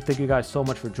this week. Thank you guys so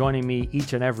much for joining me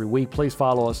each and every week. Please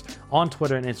follow us on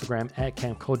Twitter and Instagram at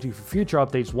Camp Koji for future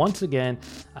updates. Once again,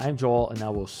 I'm Joel, and I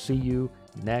will see you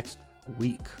next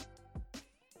week.